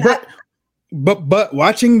 It is. But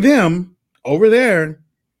watching them over there,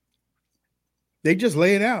 they just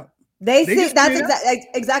lay it out. They see that's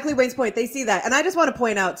exactly Wayne's point. They see that. And I just want to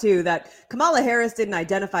point out, too, that Kamala Harris didn't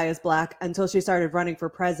identify as black until she started running for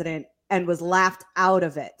president and was laughed out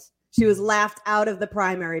of it. She was laughed out of the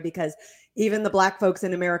primary because even the black folks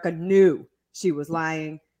in America knew she was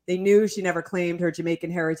lying. They knew she never claimed her Jamaican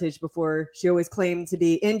heritage before. She always claimed to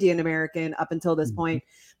be Indian American up until this point.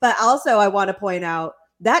 But also, I want to point out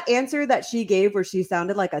that answer that she gave where she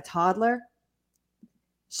sounded like a toddler.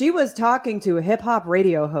 She was talking to a hip hop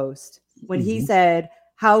radio host when he said,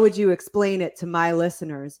 "How would you explain it to my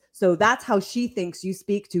listeners?" So that's how she thinks you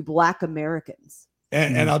speak to Black Americans.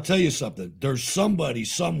 And I'll tell you something. There's somebody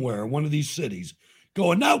somewhere in one of these cities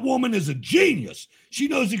going, that woman is a genius. She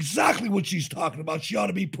knows exactly what she's talking about. She ought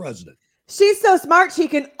to be president. She's so smart, she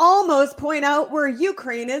can almost point out where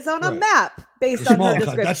Ukraine is on a map based on her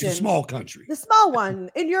description. That's a small country. The small one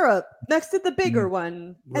in Europe next to the bigger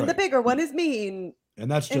one. And the bigger one is mean. And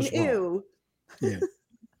that's just ew. Yeah.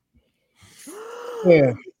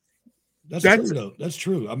 Yeah. That's true, though. That's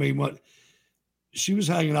true. I mean, she was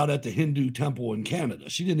hanging out at the Hindu temple in Canada.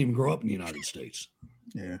 She didn't even grow up in the United States.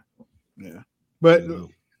 Yeah. Yeah. But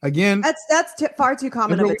again, that's far too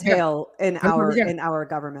common of a tale in our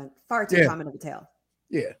government. Far too common of a tale.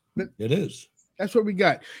 Yeah, it is. That's what we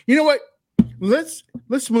got. You know what? Let's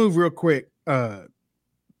move real quick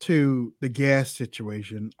to the gas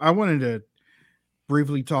situation. I wanted to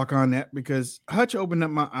briefly talk on that because Hutch opened up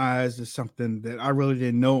my eyes to something that I really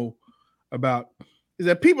didn't know about. Is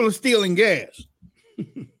that people are stealing gas?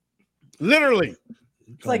 Literally,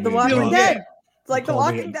 it's like The Walking Dead. It's like The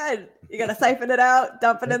Walking Dead. You got to siphon it out,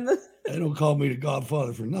 dump it in the... They don't call me the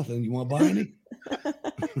Godfather for nothing. You want to buy any?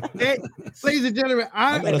 Hey, ladies and gentlemen,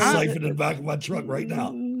 I got a siphon in the back of my truck right now.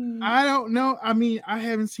 I don't know. I mean, I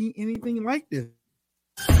haven't seen anything like this.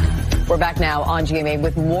 We're back now on GMA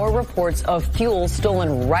with more reports of fuel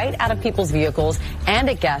stolen right out of people's vehicles and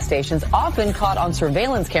at gas stations, often caught on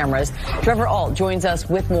surveillance cameras. Trevor Ault joins us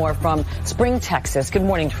with more from Spring, Texas. Good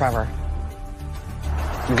morning, Trevor.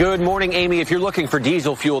 Good morning, Amy. If you're looking for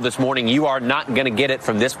diesel fuel this morning, you are not going to get it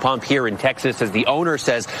from this pump here in Texas, as the owner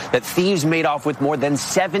says that thieves made off with more than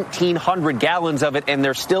 1,700 gallons of it, and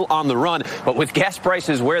they're still on the run. But with gas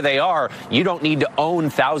prices where they are, you don't need to own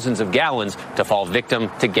thousands of gallons to fall victim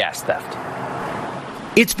to gas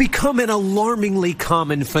theft. It's become an alarmingly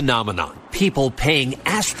common phenomenon. People paying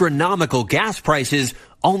astronomical gas prices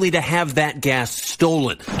only to have that gas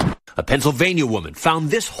stolen. A Pennsylvania woman found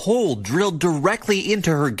this hole drilled directly into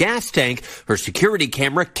her gas tank, her security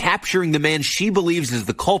camera capturing the man she believes is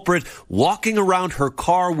the culprit walking around her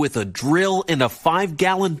car with a drill and a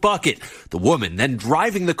 5-gallon bucket. The woman then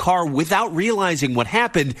driving the car without realizing what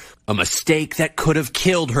happened, a mistake that could have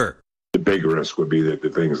killed her. The big risk would be that the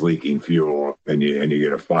thing's leaking fuel and you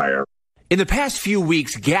get a fire. In the past few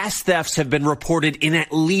weeks, gas thefts have been reported in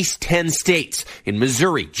at least 10 states. In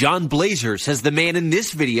Missouri, John Blazer says the man in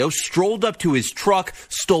this video strolled up to his truck,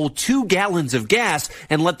 stole 2 gallons of gas,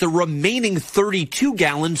 and let the remaining 32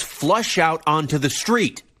 gallons flush out onto the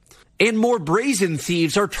street. And more brazen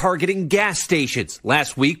thieves are targeting gas stations.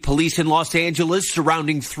 Last week, police in Los Angeles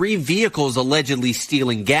surrounding 3 vehicles allegedly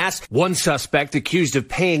stealing gas. One suspect accused of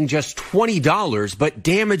paying just $20, but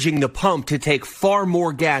damaging the pump to take far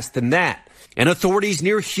more gas than that. And authorities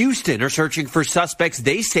near Houston are searching for suspects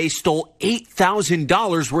they say stole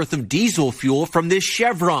 $8,000 worth of diesel fuel from this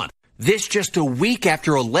Chevron. This just a week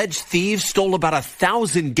after alleged thieves stole about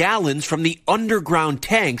 1,000 gallons from the underground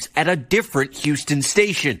tanks at a different Houston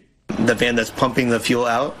station. The van that's pumping the fuel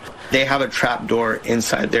out, they have a trap door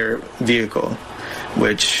inside their vehicle,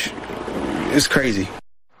 which is crazy.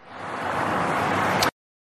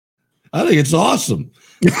 I think it's awesome.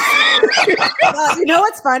 You know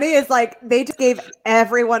what's funny is like they just gave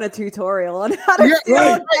everyone a tutorial on how to steal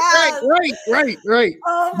gas. Right.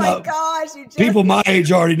 Oh my gosh! You just People my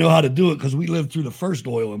age already know how to do it because we lived through the first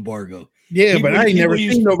oil embargo. Yeah, but I ain't never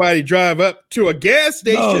seen nobody drive up to a gas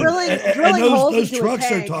station. No, and those trucks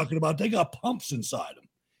they're talking about, they got pumps inside them.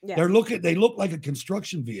 Yeah. They look like a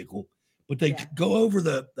construction vehicle, but they go over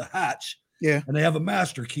the hatch. Yeah. And they have a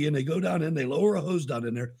master key and they go down in, they lower a hose down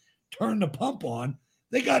in there, turn the pump on.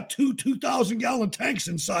 They got 2,000 gallon tanks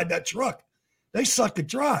inside that truck. They suck it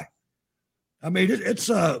dry. I mean,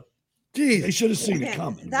 geez, they should have seen it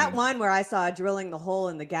coming. That one where I saw drilling the hole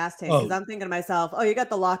in the gas tank, because I'm thinking to myself, oh, you got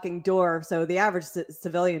the locking door, so the average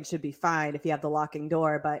civilian should be fine if you have the locking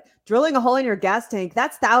door. But drilling a hole in your gas tank,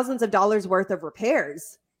 that's thousands of dollars worth of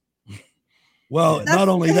repairs. Well, not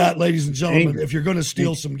only that, ladies and gentlemen, if you're going to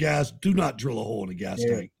steal some gas, do not drill a hole in a gas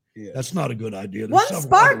tank. Yeah. That's not a good idea. One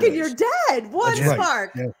spark and you're dead. One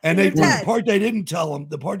spark. Right. And the part they didn't tell him,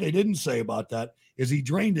 the part they didn't say about that is he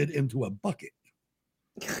drained it into a bucket.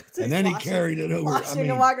 And then he carried it over. Washing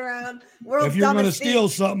and walking around. If you're going to steal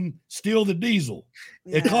something, steal the diesel.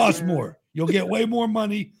 Yeah, it costs more. You'll get way more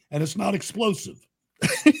money, and it's not explosive.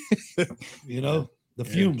 The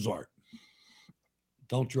fumes aren't.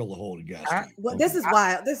 Don't drill a hole in gas tank. This is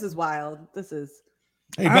wild. This is wild. This is.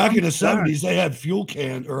 Hey, back in the 70s, they had fuel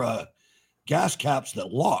can or gas caps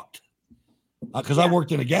that locked. Because I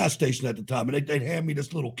worked in a gas station at the time, and they'd hand me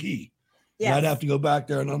this little key. Yeah, I'd have to go back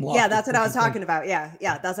there and unlock. Yeah, that's what I was talking about. Yeah,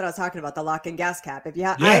 that's what I was talking about. The lock and gas cap. If you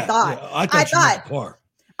have, I thought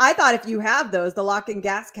if you have those, the lock and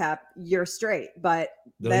gas cap, you're straight. But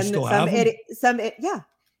then they still make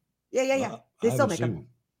them.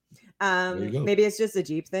 Maybe it's just a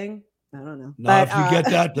Jeep thing. I don't know. No, if you get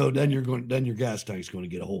that though, then your gas tank's going to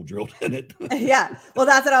get a hole drilled in it. Yeah. Well,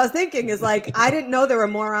 that's what I was thinking is like, I didn't know there were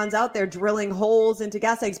morons out there drilling holes into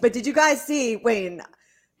gas tanks. But did you guys see, Wayne,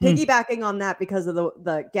 piggybacking on that because of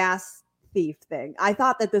the gas thief thing? I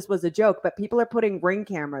thought that this was a joke, but people are putting Ring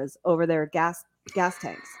cameras over their gas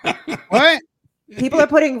tanks. What? People are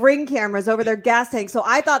putting Ring cameras over their gas tanks. So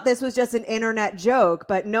I thought this was just an internet joke,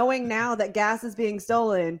 but knowing now that gas is being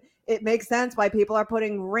stolen, it makes sense why people are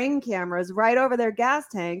putting Ring cameras right over their gas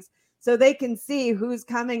tanks so they can see who's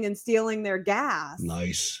coming and stealing their gas.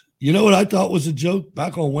 Nice. You know what I thought was a joke?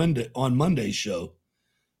 Back on Monday's show,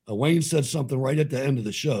 Wayne said something right at the end of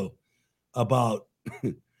the show about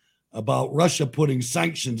Russia putting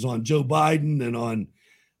sanctions on Joe Biden and on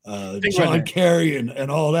John Kerry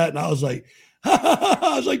and all that. And I was like,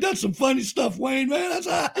 that's some funny stuff, Wayne, man.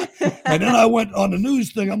 And then I went on the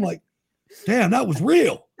news thing. I'm like, damn, that was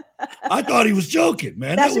real. I thought he was joking,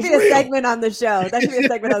 man. That should be a segment on the show.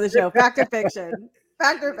 Fact or fiction.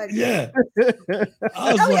 Fact or fiction. Yeah.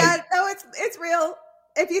 It's real.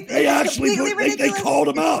 If you they actually they called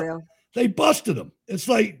him out. Real. They busted him. It's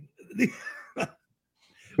like but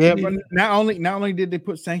not only did they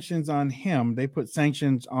put sanctions on him, they put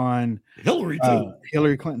sanctions on Hillary too.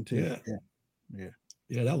 Hillary Clinton too. Yeah.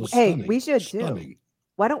 That was stunning. We should too.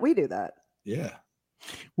 Why don't we do that? Yeah.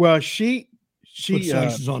 Well, she put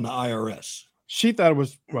sanctions on the IRS. She thought it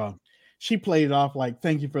was she played it off like,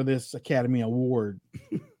 thank you for this Academy Award.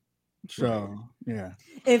 So yeah.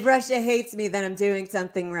 If Russia hates me, then I'm doing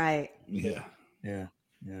something right. Yeah.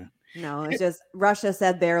 No, it's just Russia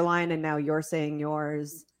said their line and now you're saying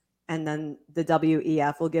yours. And then the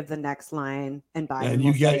WEF will give the next line and Biden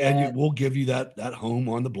we'll give you that home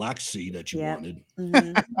on the Black Sea that you wanted.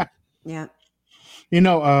 Mm-hmm. Yeah.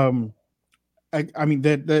 I mean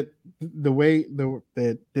that the way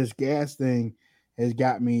that this gas thing has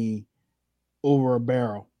got me over a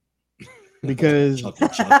barrel because but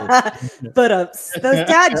those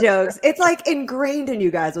dad jokes, it's like ingrained in you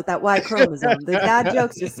guys with that Y chromosome. The dad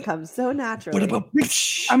jokes just come so naturally.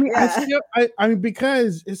 I mean,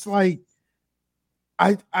 because it's like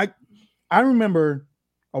I remember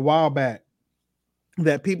a while back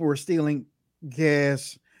that people were stealing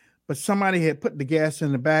gas, but somebody had put the gas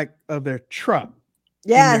in the back of their truck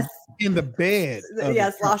Yes. In the bed.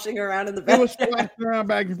 Yes, sloshing around in the It bed. was sloshing around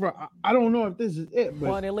back and forth. I don't know if this is it, but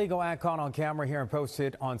Well, an illegal act caught on camera here and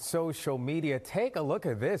posted on social media. Take a look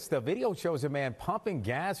at this. The video shows a man pumping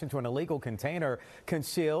gas into an illegal container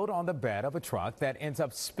concealed on the bed of a truck that ends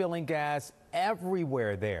up spilling gas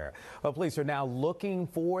everywhere there. Well, police are now looking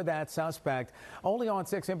for that suspect. Only on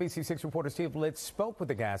 6, NBC6 reporter Steve Litz spoke with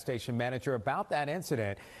the gas station manager about that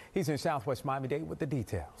incident. He's in Southwest Miami-Dade with the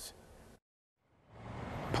details.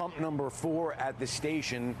 Pump number 4 at the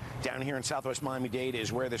station down here in Southwest Miami-Dade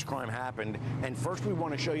is where this crime happened. And first we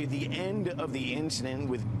want to show you the end of the incident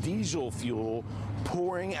with diesel fuel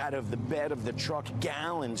pouring out of the bed of the truck,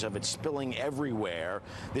 gallons of it spilling everywhere.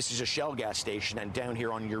 This is a Shell gas station and down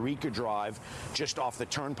here on Eureka Drive, just off the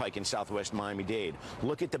turnpike in Southwest Miami-Dade.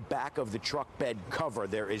 Look at the back of the truck bed cover.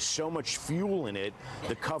 There is so much fuel in it.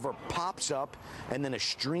 The cover pops up and then a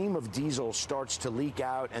stream of diesel starts to leak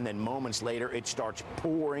out, and then moments later it starts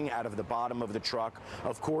pouring out of the bottom of the truck.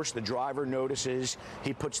 Of course, the driver notices.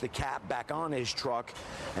 He puts the cap back on his truck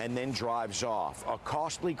and then drives off. A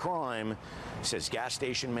costly crime, says gas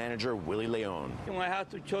station manager Willie Leon. I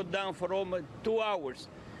had to shut down for almost 2 hours.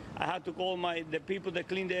 I had to call the people that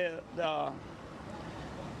clean the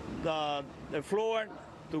floor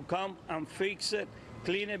to come and fix it,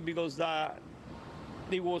 clean it, because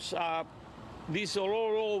it was diesel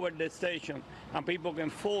all over the station, and people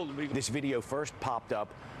can fall. This video first popped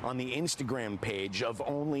up on the Instagram page of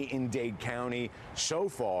Only in Dade County so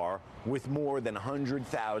far, with more than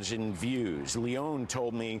 100,000 views. Leon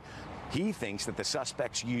told me he thinks that the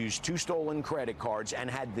suspects used 2 stolen credit cards and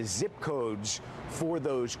had the zip codes for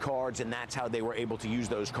those cards, and that's how they were able to use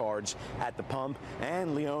those cards at the pump.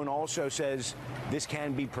 And Leon also says this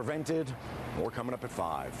can be prevented. More coming up at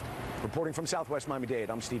 5. Reporting from Southwest Miami-Dade,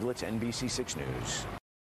 I'm Steve Litz, NBC6 News.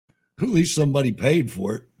 At least somebody paid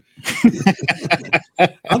for it.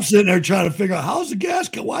 I'm sitting there trying to figure out, how's the gas?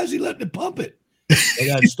 Why is he letting it pump it? They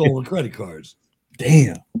got stolen credit cards.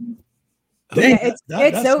 Damn. Yeah,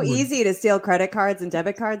 it's so easy to steal credit cards and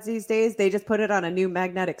debit cards these days. They just put it on a new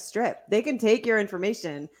magnetic strip. They can take your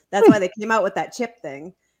information. That's why they came out with that chip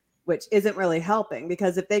thing, which isn't really helping,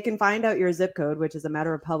 because if they can find out your zip code, which is a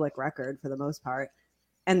matter of public record for the most part,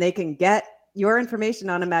 and they can get your information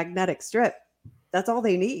on a magnetic strip, that's all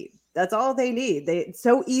they need. That's all they need. It's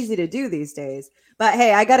so easy to do these days. But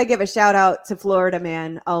hey, I got to give a shout out to Florida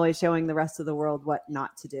Man, always showing the rest of the world what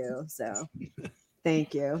not to do. So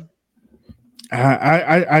thank you. Who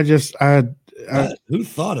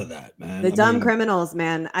thought of that, man? The dumb criminals,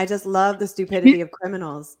 man. I just love the stupidity of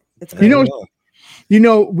criminals. It's crazy.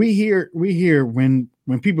 We hear when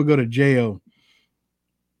people go to jail,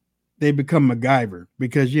 they become MacGyver,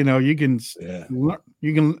 because you can.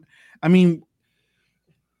 I mean,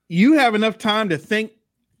 you have enough time to think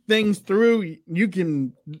things through. You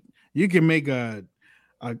can make a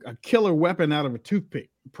killer weapon out of a toothpick,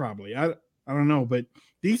 probably. I don't know, but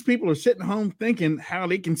these people are sitting home thinking how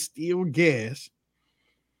they can steal gas,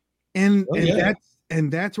 and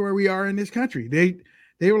that's where we are in this country.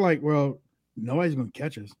 They were like, well, nobody's going to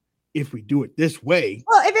catch us if we do it this way.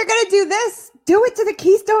 Well, if you're going to do this, do it to the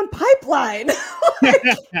Keystone Pipeline. Do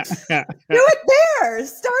it there.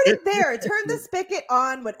 Start it there. Turn the spigot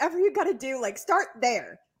on. Whatever you got to do, start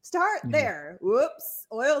there. Start there. Whoops.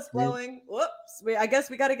 Oil's flowing. Whoops. I guess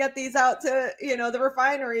we got to get these out to, the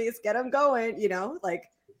refineries, get them going,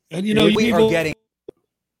 And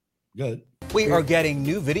We are getting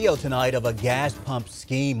new video tonight of a gas pump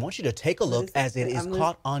scheme. I want you to take a look as it is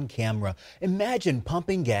caught on camera. Imagine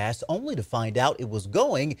pumping gas only to find out it was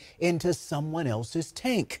going into someone else's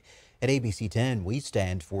tank. At ABC 10, we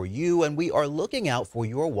stand for you, and we are looking out for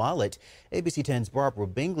your wallet. ABC 10's Barbara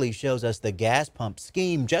Bingley shows us the gas pump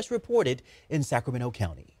scheme just reported in Sacramento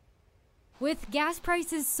County. With gas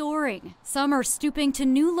prices soaring, some are stooping to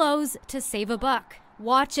new lows to save a buck.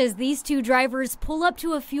 Watch as these two drivers pull up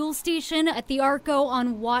to a fuel station at the Arco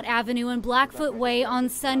on Watt Avenue and Blackfoot Way on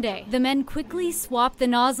Sunday. The men quickly swap the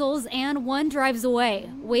nozzles and one drives away,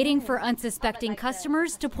 waiting for unsuspecting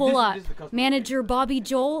customers to pull up. Manager Bobby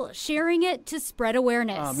Joel sharing it to spread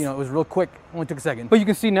awareness. It was real quick, only took a second. But you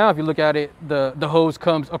can see now, if you look at it, the hose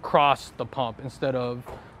comes across the pump instead of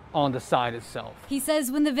on the side itself. He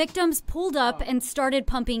says when the victims pulled up and started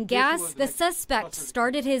pumping gas, the suspect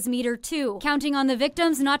started his meter too, counting on the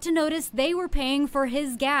victims not to notice they were paying for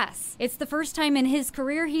his gas. It's the first time in his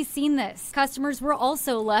career he's seen this. Customers were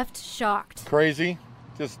also left shocked. Crazy,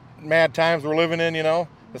 just mad times we're living in,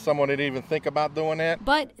 that someone would even think about doing that.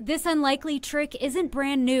 But this unlikely trick isn't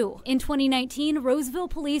brand new. In 2019, Roseville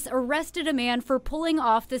police arrested a man for pulling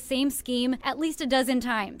off the same scheme at least a dozen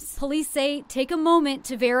times. Police say take a moment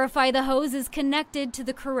to verify the hose is connected to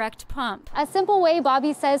the correct pump. A simple way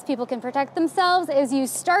Bobby says people can protect themselves is you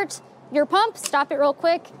start your pump, stop it real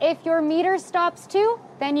quick. If your meter stops too,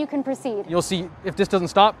 then you can proceed. You'll see if this doesn't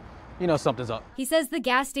stop, you know something's up. He says the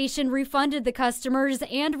gas station refunded the customers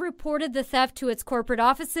and reported the theft to its corporate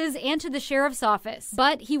offices and to the sheriff's office.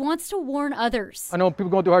 But he wants to warn others. I know people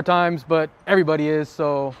going through hard times, but everybody is,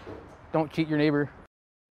 so don't cheat your neighbor.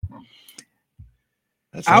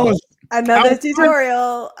 Another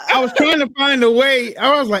tutorial. I was trying to find a way.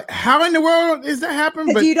 I was like, how in the world is that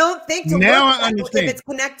happening? But you don't think to now look I understand. if it's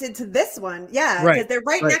connected to this one. Yeah, Right, because they're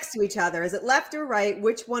right right. next to each other. Is it left or right?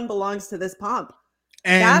 Which one belongs to this pump?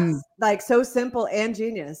 And That's like so simple and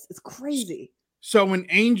genius. It's crazy. so when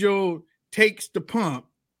Angel takes the pump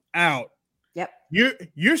out, Yep.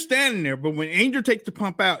 you're standing there, but when Angel takes the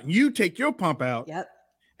pump out, you take your pump out, Yep.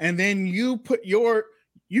 and then you put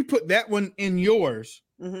that one in yours.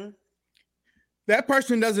 Mm-hmm. That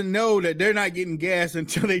person doesn't know that they're not getting gas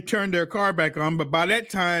until they turn their car back on. But by that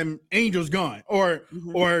time, Angel's gone, or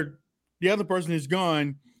the other person is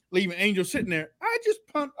gone, leaving Angel sitting there. I just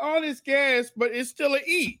pumped all this gas, but it's still an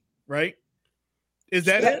E, right? Is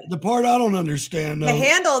that it? The part I don't understand. The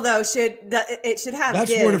handle though should have. That's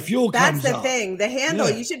give. where the fuel That's comes the out. thing. The handle,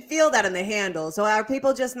 Yeah. you should feel that in the handle. So are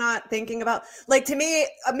people just not thinking about? Like to me,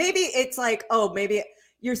 maybe it's like, oh, maybe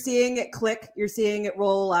you're seeing it click, you're seeing it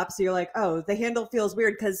roll up, so you're like, oh, the handle feels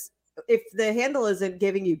weird because if the handle isn't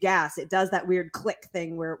giving you gas, it does that weird click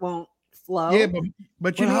thing where it won't flow. Yeah,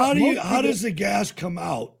 but you know, how does the gas come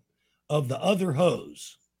out of the other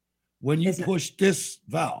hose when you push this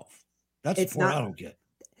valve? That's the It's part not- I don't get.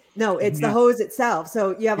 No, it's the Yeah. hose itself.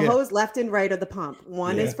 So you have a Yeah. hose left and right of the pump.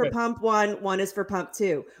 One is Yeah. for pump one is for pump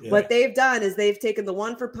two. Yeah. What they've done is they've taken the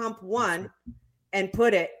one for pump one and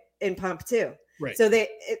put it in pump two. Right. So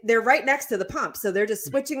they're right next to the pump. So they're just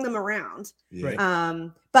switching them around. Right.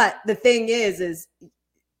 But the thing is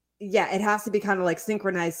yeah, it has to be kind of like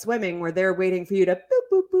synchronized swimming where they're waiting for you to boop,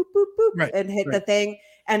 boop, boop, boop, boop, Right, and hit the right. thing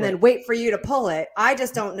and then wait for you to pull it. I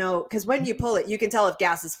just don't know because when you pull it, you can tell if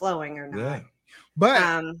gas is flowing or not. Yeah. But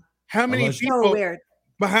how many Unless- people? So weird.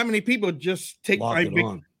 But how many people just take Lock it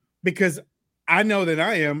on. because I know that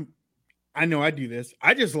I know I do this.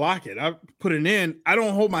 I just lock it. I put it in. I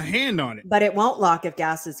don't hold my hand on it. But it won't lock if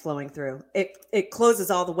gas is flowing through. It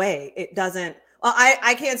closes all the way. It doesn't. Well,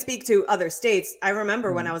 I can't speak to other states. I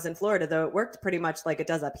remember when I was in Florida, though, it worked pretty much like it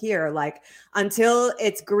does up here. Like until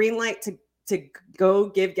it's green light to go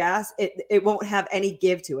give gas, it won't have any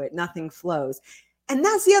give to it. Nothing flows. And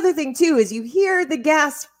that's the other thing too, is you hear the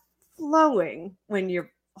gas flowing when you're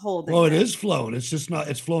holding Well, it is flowing. It's just not.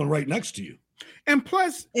 It's flowing right next to you. And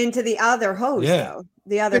plus, into the other hose, Yeah. though.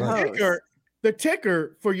 The other hose. the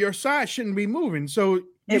ticker for your side shouldn't be moving. So you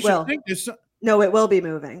It should will. think there's No, it will be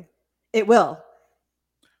moving. It will.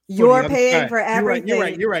 the You're other paying side. for You're right, everything. you're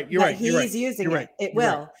right, you're right, you're that right, you're right, He's using you're it. right, It you're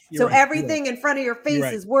right, will. you're So right, you're everything in front of your face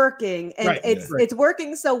right. is working, and Right, it's right. it's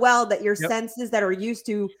working so well that your Yep. senses that are used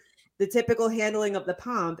to the typical handling of the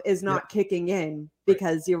pump is not kicking in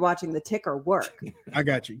because you're watching the ticker work. I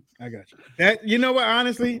got you. That you know what?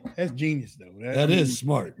 Honestly, that's genius though. That is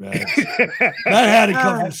smart, man. That had to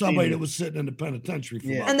come Oh. from somebody that was sitting in the penitentiary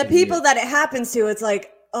for about And the 10 people years. that it happens to, it's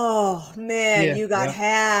like, oh man, Yeah, you got yeah.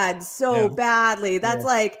 had so Yeah. badly. That's Yeah.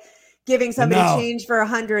 like giving somebody now- change for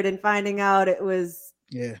 100 and finding out it was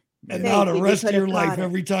Yeah. And fake now the and you rest of could've your life, caught it.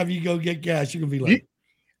 every time you go get gas, you're gonna be like,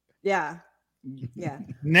 Yeah. Yeah.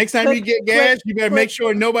 Next time you get gas, you better make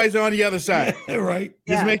sure nobody's on the other side. right.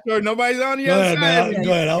 Just Yeah. make sure nobody's on the Go other ahead, side. man.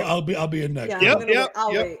 Go ahead. I'll be in next. Yeah, Yep, I'm gonna yep, wait.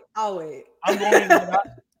 I'll yep. wait. I'll wait.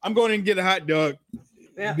 I'm going and get a hot dog.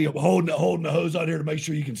 Yeah. Be holding the hose out here to make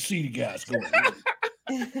sure you can see the gas going.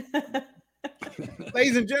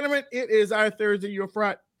 Ladies and gentlemen, it is our Thursday, your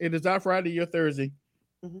Friday. It is our Friday, your Thursday.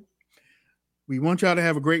 Mhm. We want y'all to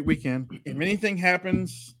have a great weekend. If anything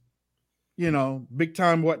happens, big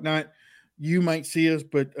time, whatnot, you might see us,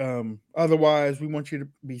 but otherwise, we want you to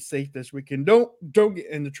be safe this weekend. Don't get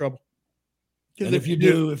into trouble. And if you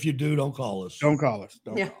do, don't call us. Don't call us.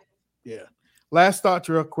 Yeah. Yeah. Last thoughts,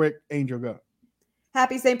 real quick. Angel, go.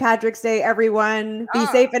 Happy St. Patrick's Day, everyone. Be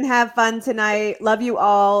safe and have fun tonight. Love you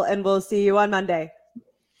all, and we'll see you on Monday.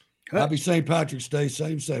 Happy St. Patrick's Day.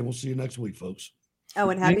 Same. We'll see you next week, folks. Oh,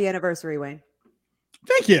 and happy anniversary, Wayne.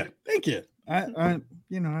 Thank you.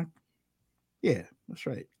 Yeah, that's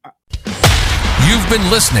right. You've been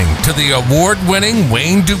listening to the award-winning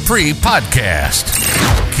Wayne Dupree podcast.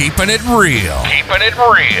 keeping it real. Keeping it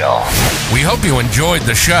real. We hope you enjoyed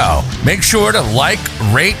the show. Make sure to like,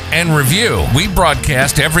 rate, and review. We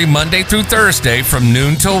broadcast every Monday through Thursday from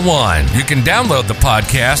noon till 1. You can download the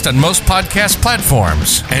podcast on most podcast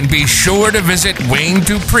platforms. And be sure to visit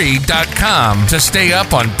WayneDupree.com to stay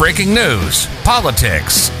up on breaking news,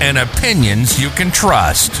 politics, and opinions you can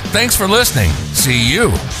trust. Thanks for listening. See you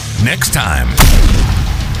next time.